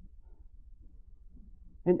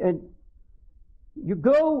 And you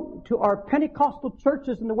go to our Pentecostal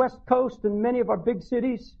churches in the West Coast and many of our big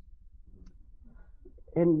cities,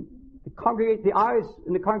 and the eyes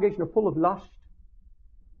in the congregation are full of lust,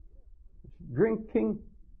 drinking.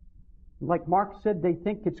 Like Mark said, they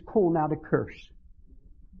think it's cool now to curse.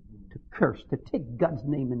 To curse, to take God's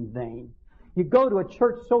name in vain. You go to a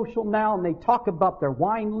church social now and they talk about their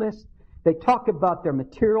wine list, they talk about their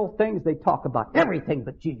material things, they talk about everything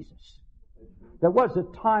but Jesus. There was a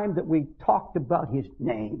time that we talked about His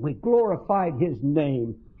name. We glorified His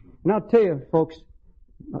name. And I'll tell you, folks,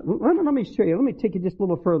 let me show you. Let me take you just a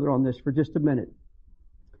little further on this for just a minute.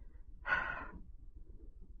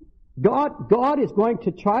 God is going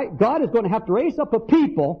to have to raise up a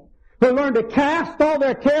people who learn to cast all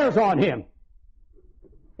their cares on Him.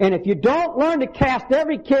 And if you don't learn to cast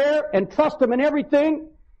every care and trust Him in everything,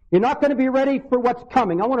 you're not going to be ready for what's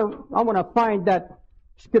coming. I want to find that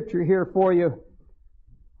scripture here for you.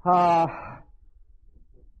 Well,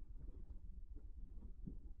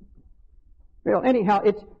 anyhow,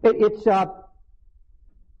 it's I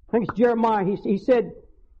think it's Jeremiah. He said,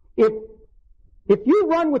 if you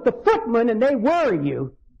run with the footmen and they worry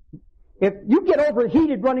you, if you get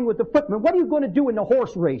overheated running with the footmen, what are you going to do in the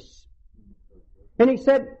horse race? And he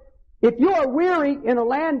said, if you are weary in a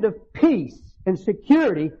land of peace and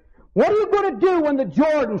security, what are you going to do when the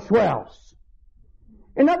Jordan swells?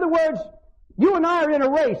 In other words, you and I are in a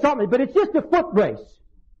race, aren't we? But it's just a foot race.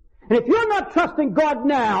 And if you're not trusting God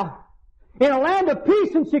now, in a land of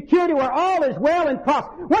peace and security where all is well and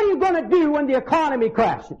prosperous, what are you going to do when the economy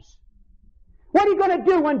crashes? What are you going to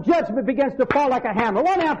do when judgment begins to fall like a hammer,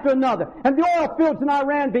 one after another, and the oil fields in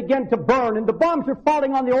Iran begin to burn, and the bombs are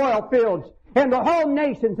falling on the oil fields, and the whole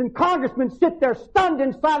nations, and congressmen sit there stunned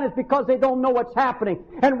in silence because they don't know what's happening,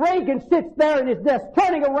 and Reagan sits there in his desk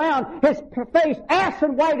turning around, his face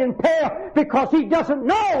ashen white and pale, because he doesn't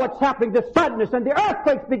know what's happening, the suddenness, and the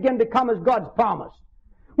earthquakes begin to come as God's promised.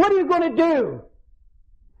 What are you going to do?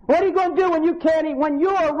 What are you going to do when you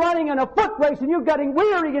are running in a foot race and you're getting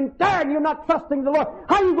weary and tired and you're not trusting the Lord?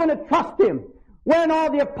 How are you going to trust Him when all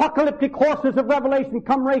the apocalyptic horses of Revelation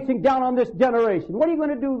come racing down on this generation? What are you going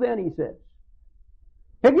to do then, he says?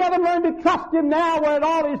 Have you ever learned to trust Him now where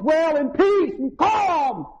all is well and peace and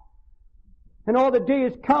calm? And the day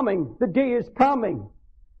is coming. The day is coming.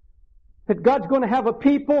 That God's going to have a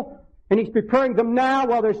people, and He's preparing them now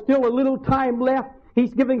while there's still a little time left.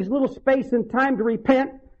 He's giving us little space and time to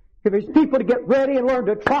repent. If His people to get ready and learn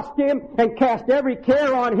to trust Him and cast every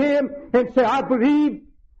care on Him and say, I believe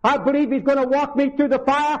He's going to walk me through the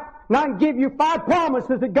fire. And I can give you 5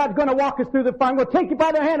 promises that God's going to walk us through the fire. I'm going to take you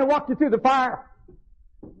by the hand and walk you through the fire.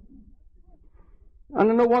 I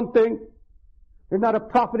don't know one thing. There's not a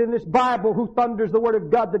prophet in this Bible who thunders the Word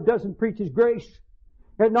of God that doesn't preach His grace.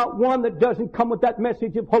 There's not one that doesn't come with that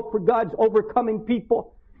message of hope for God's overcoming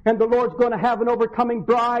people. And the Lord's going to have an overcoming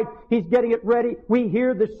bride. He's getting it ready. We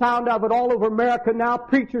hear the sound of it all over America now.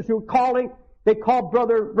 Preachers who are calling. They call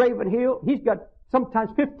Brother Ravenhill. He's got sometimes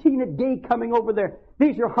 15 a day coming over there.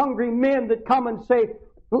 These are hungry men that come and say,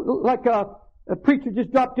 like a preacher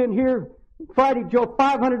just dropped in here Friday, Joe,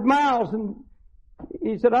 500 miles. And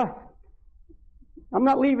he said, I'm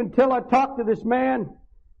not leaving till I talk to this man.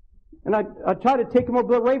 And I tried to take him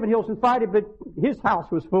over to Ravenhill's on Friday, but his house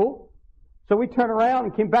was full. So we turned around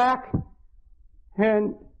and came back,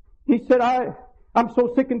 and he said, I'm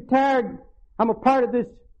so sick and tired. I'm a part of this.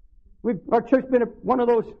 Our church's been one of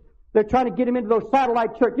those, they're trying to get him into those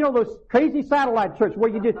satellite churches. You know, those crazy satellite churches where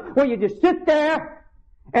you just sit there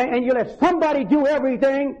and you let somebody do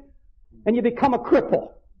everything and you become a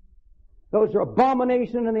cripple. Those are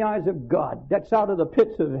abomination in the eyes of God. That's out of the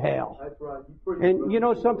pits of hell. That's right. And you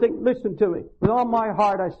know something? Listen to me. With all my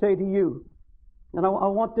heart I say to you, and I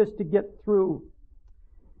want this to get through.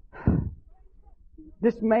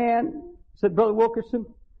 This man said, Brother Wilkerson,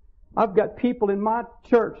 I've got people in my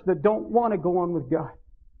church that don't want to go on with God.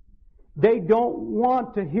 They don't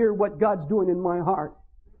want to hear what God's doing in my heart.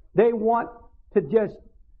 They want to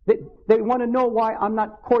they want to know why I'm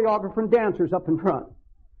not choreographer and dancers up in front.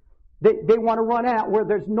 They want to run out where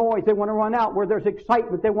there's noise. They want to run out where there's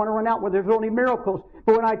excitement. They want to run out where there's only miracles.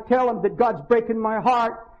 But when I tell them that God's breaking my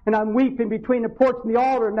heart, and I'm weeping between the porch and the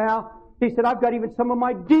altar now, he said, I've got even some of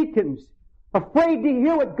my deacons afraid to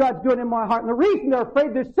hear what God's doing in my heart. And the reason they're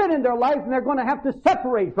afraid, there's sin in their life, and they're going to have to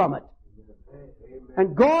separate from it.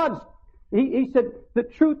 And God's He said, the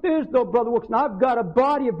truth is, though, Brother Wilkerson, I've got a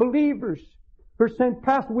body of believers who are saying,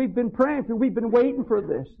 Pastor, we've been praying for you. We've been waiting for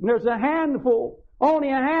this. And there's a handful, only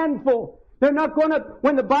a handful. They're not going to,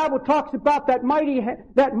 when the Bible talks about that mighty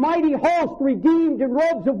host redeemed in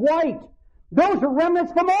robes of white, those are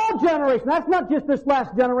remnants from all generations. That's not just this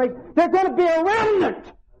last generation. They're going to be a remnant.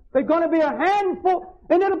 They're going to be a handful,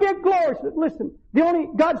 and it'll be a glorious. Listen,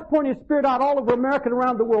 God's pouring His Spirit out all over America and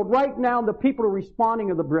around the world. Right now, the people are responding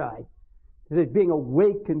to the bride. They're being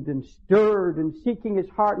awakened and stirred and seeking His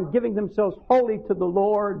heart and giving themselves wholly to the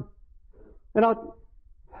Lord. And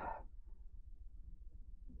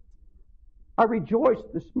I rejoice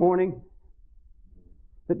this morning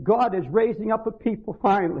that God is raising up a people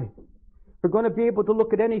finally. We're going to be able to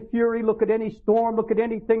look at any fury, look at any storm, look at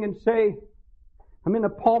anything and say, I'm in the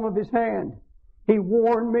palm of His hand. He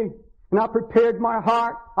warned me, and I prepared my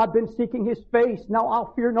heart. I've been seeking His face. Now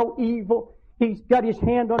I'll fear no evil. He's got His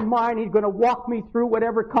hand on mine. He's going to walk me through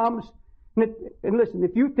whatever comes. And listen,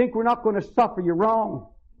 if you think we're not going to suffer, you're wrong.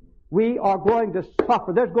 We are going to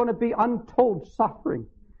suffer. There's going to be untold suffering.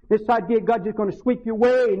 This idea God's just going to sweep you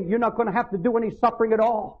away and you're not going to have to do any suffering at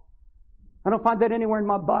all. I don't find that anywhere in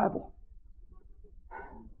my Bible.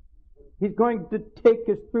 He's going to take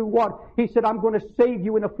us through what? He said, I'm going to save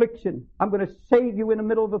you in affliction. I'm going to save you in the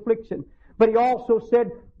middle of affliction. But He also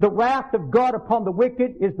said, the wrath of God upon the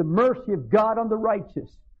wicked is the mercy of God on the righteous.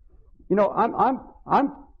 You know,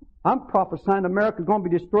 I'm prophesying America's going to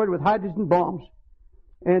be destroyed with hydrogen bombs.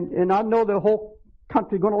 And I know the whole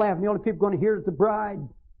country is going to laugh, and the only people going to hear is the bride.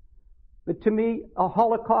 But to me, a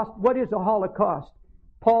Holocaust, what is a Holocaust?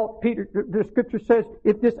 The Scripture says,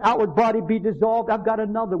 if this outward body be dissolved, I've got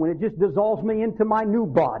another one. It just dissolves me into my new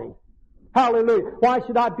body. Hallelujah. Why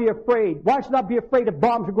should I be afraid? Why should I be afraid if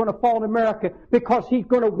bombs are going to fall in America? Because He's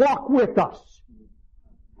going to walk with us.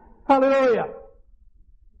 Hallelujah.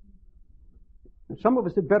 And some of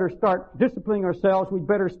us had better start disciplining ourselves. We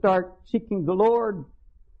better start seeking the Lord.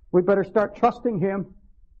 We better start trusting Him,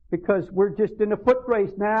 because we're just in a foot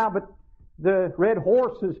race now, but the red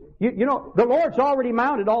horses, you know, the Lord's already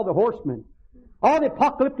mounted all the horsemen. All the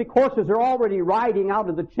apocalyptic horses are already riding out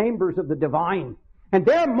of the chambers of the divine. And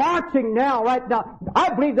they're marching now, right now. I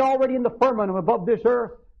believe they're already in the firmament above this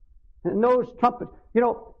earth. And those trumpets. You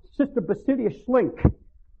know, Sister Basilia Slink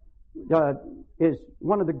is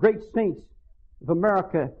one of the great saints of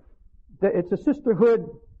America. It's a sisterhood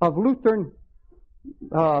of Lutheran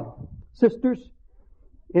sisters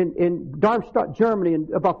in Darmstadt, Germany. And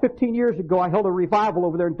about 15 years ago, I held a revival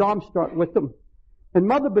over there in Darmstadt with them. And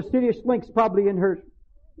Mother Basilia Slink's probably in her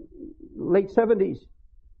late 70s.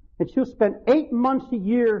 And she'll spend 8 months a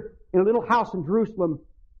year in a little house in Jerusalem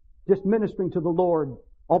just ministering to the Lord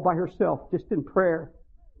all by herself, just in prayer.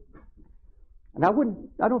 And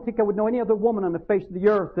I don't think I would know any other woman on the face of the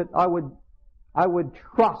earth that I would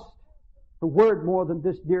trust her word more than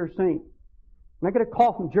this dear saint. And I got a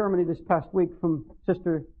call from Germany this past week from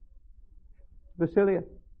Sister Basilia.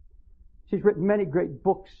 She's written many great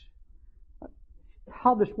books.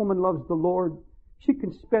 How this woman loves the Lord. She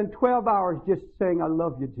can spend 12 hours just saying, I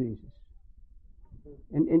love you, Jesus.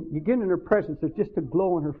 And you get in her presence, there's just a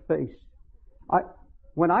glow on her face.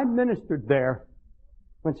 When I ministered there,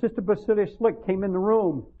 when Sister Basilia Slick came in the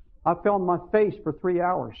room, I fell on my face for 3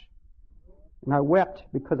 hours. And I wept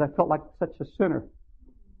because I felt like such a sinner.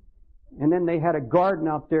 And then they had a garden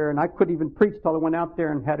out there, and I couldn't even preach till I went out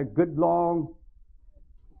there and had a good long,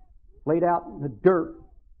 laid out in the dirt,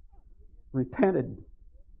 repented,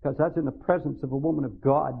 because I was in the presence of a woman of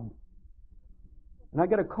God. And I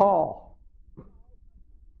got a call.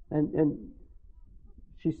 And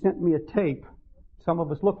she sent me a tape. Some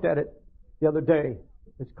of us looked at it the other day.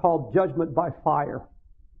 It's called Judgment by Fire.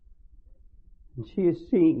 And she is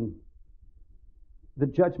seeing the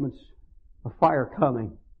judgments of fire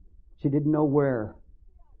coming. She didn't know where.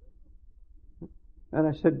 And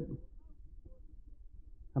I said,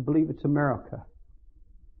 I believe it's America.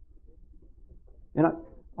 And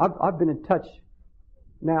I've been in touch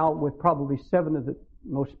now with probably 7 of the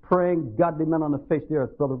most praying, godly men on the face of the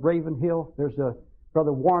earth. Brother Ravenhill, there's a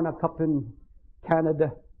Brother Warnock up in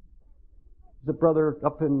Canada, there's a brother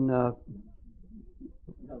up in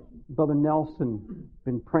Brother Nelson,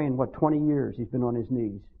 been praying, 20 years he's been on his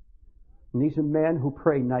knees. And these are men who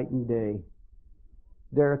pray night and day.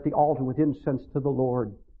 They're at the altar with incense to the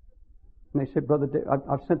Lord. And they said, Brother Dave,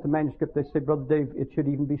 I've sent the manuscript. They said, Brother Dave, it should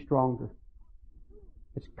even be stronger.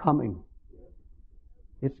 It's coming.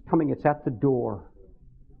 It's coming. It's at the door.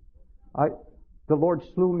 The Lord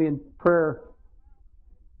slew me in prayer.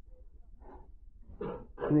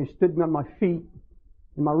 And He stood me on my feet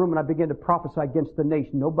in my room, and I began to prophesy against the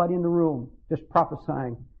nation. Nobody in the room, just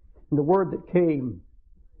prophesying. And the word that came,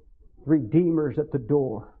 the Redeemer's at the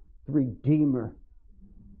door. The Redeemer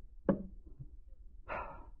of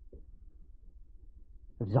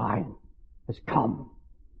Zion has come.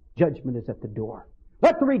 Judgment is at the door.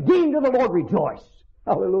 Let the redeemed of the Lord rejoice.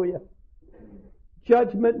 Hallelujah.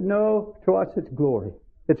 Judgment, no, to us it's glory.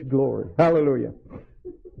 It's glory. Hallelujah.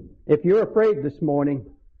 If you're afraid this morning,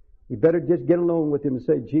 you better just get alone with Him and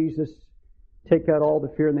say, Jesus, take out all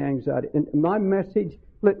the fear and the anxiety. And my message,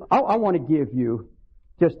 I want to give you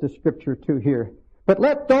just a scripture too here. But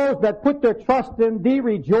let those that put their trust in Thee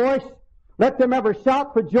rejoice. Let them ever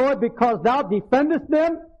shout for joy because Thou defendest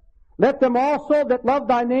them. Let them also that love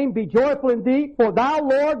Thy name be joyful in Thee. For Thou,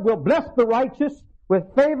 Lord, will bless the righteous.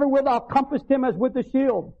 With favor wilt Thou compass him as with a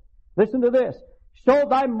shield. Listen to this. Show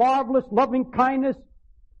Thy marvelous loving kindness,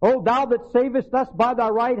 O Thou that savest us by Thy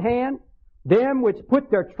right hand, them which put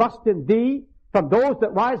their trust in Thee, from those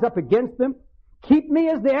that rise up against them. Keep me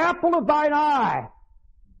as the apple of Thine eye.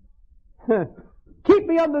 Keep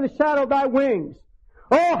me under the shadow of Thy wings.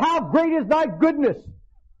 Oh, how great is Thy goodness,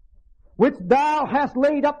 which Thou hast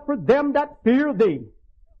laid up for them that fear Thee,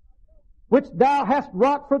 which Thou hast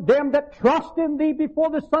wrought for them that trust in Thee before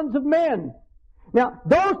the sons of men. Now,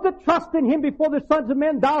 those that trust in Him before the sons of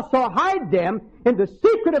men, Thou shalt hide them in the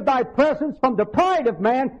secret of Thy presence from the pride of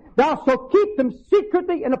man. Thou shalt keep them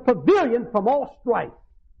secretly in a pavilion from all strife.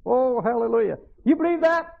 Oh, hallelujah. You believe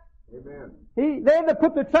that? Amen. They that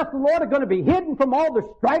put their trust in the Lord are going to be hidden from all the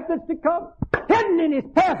strife that's to come. Hidden in His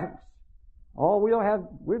presence. Oh,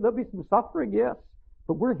 there'll be some suffering, yes.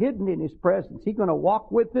 But we're hidden in His presence. He's going to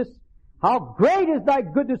walk with us. How great is Thy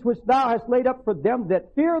goodness which Thou hast laid up for them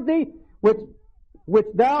that fear Thee, which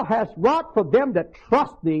Thou hast wrought for them that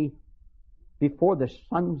trust Thee before the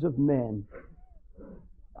sons of men.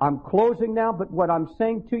 I'm closing now, but what I'm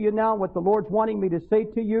saying to you now, what the Lord's wanting me to say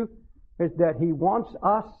to you, is that He wants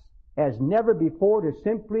us as never before to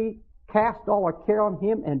simply cast all our care on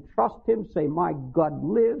Him and trust Him. Say, my God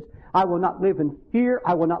lives. I will not live in fear.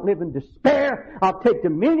 I will not live in despair. I'll take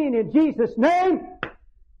dominion in Jesus' name.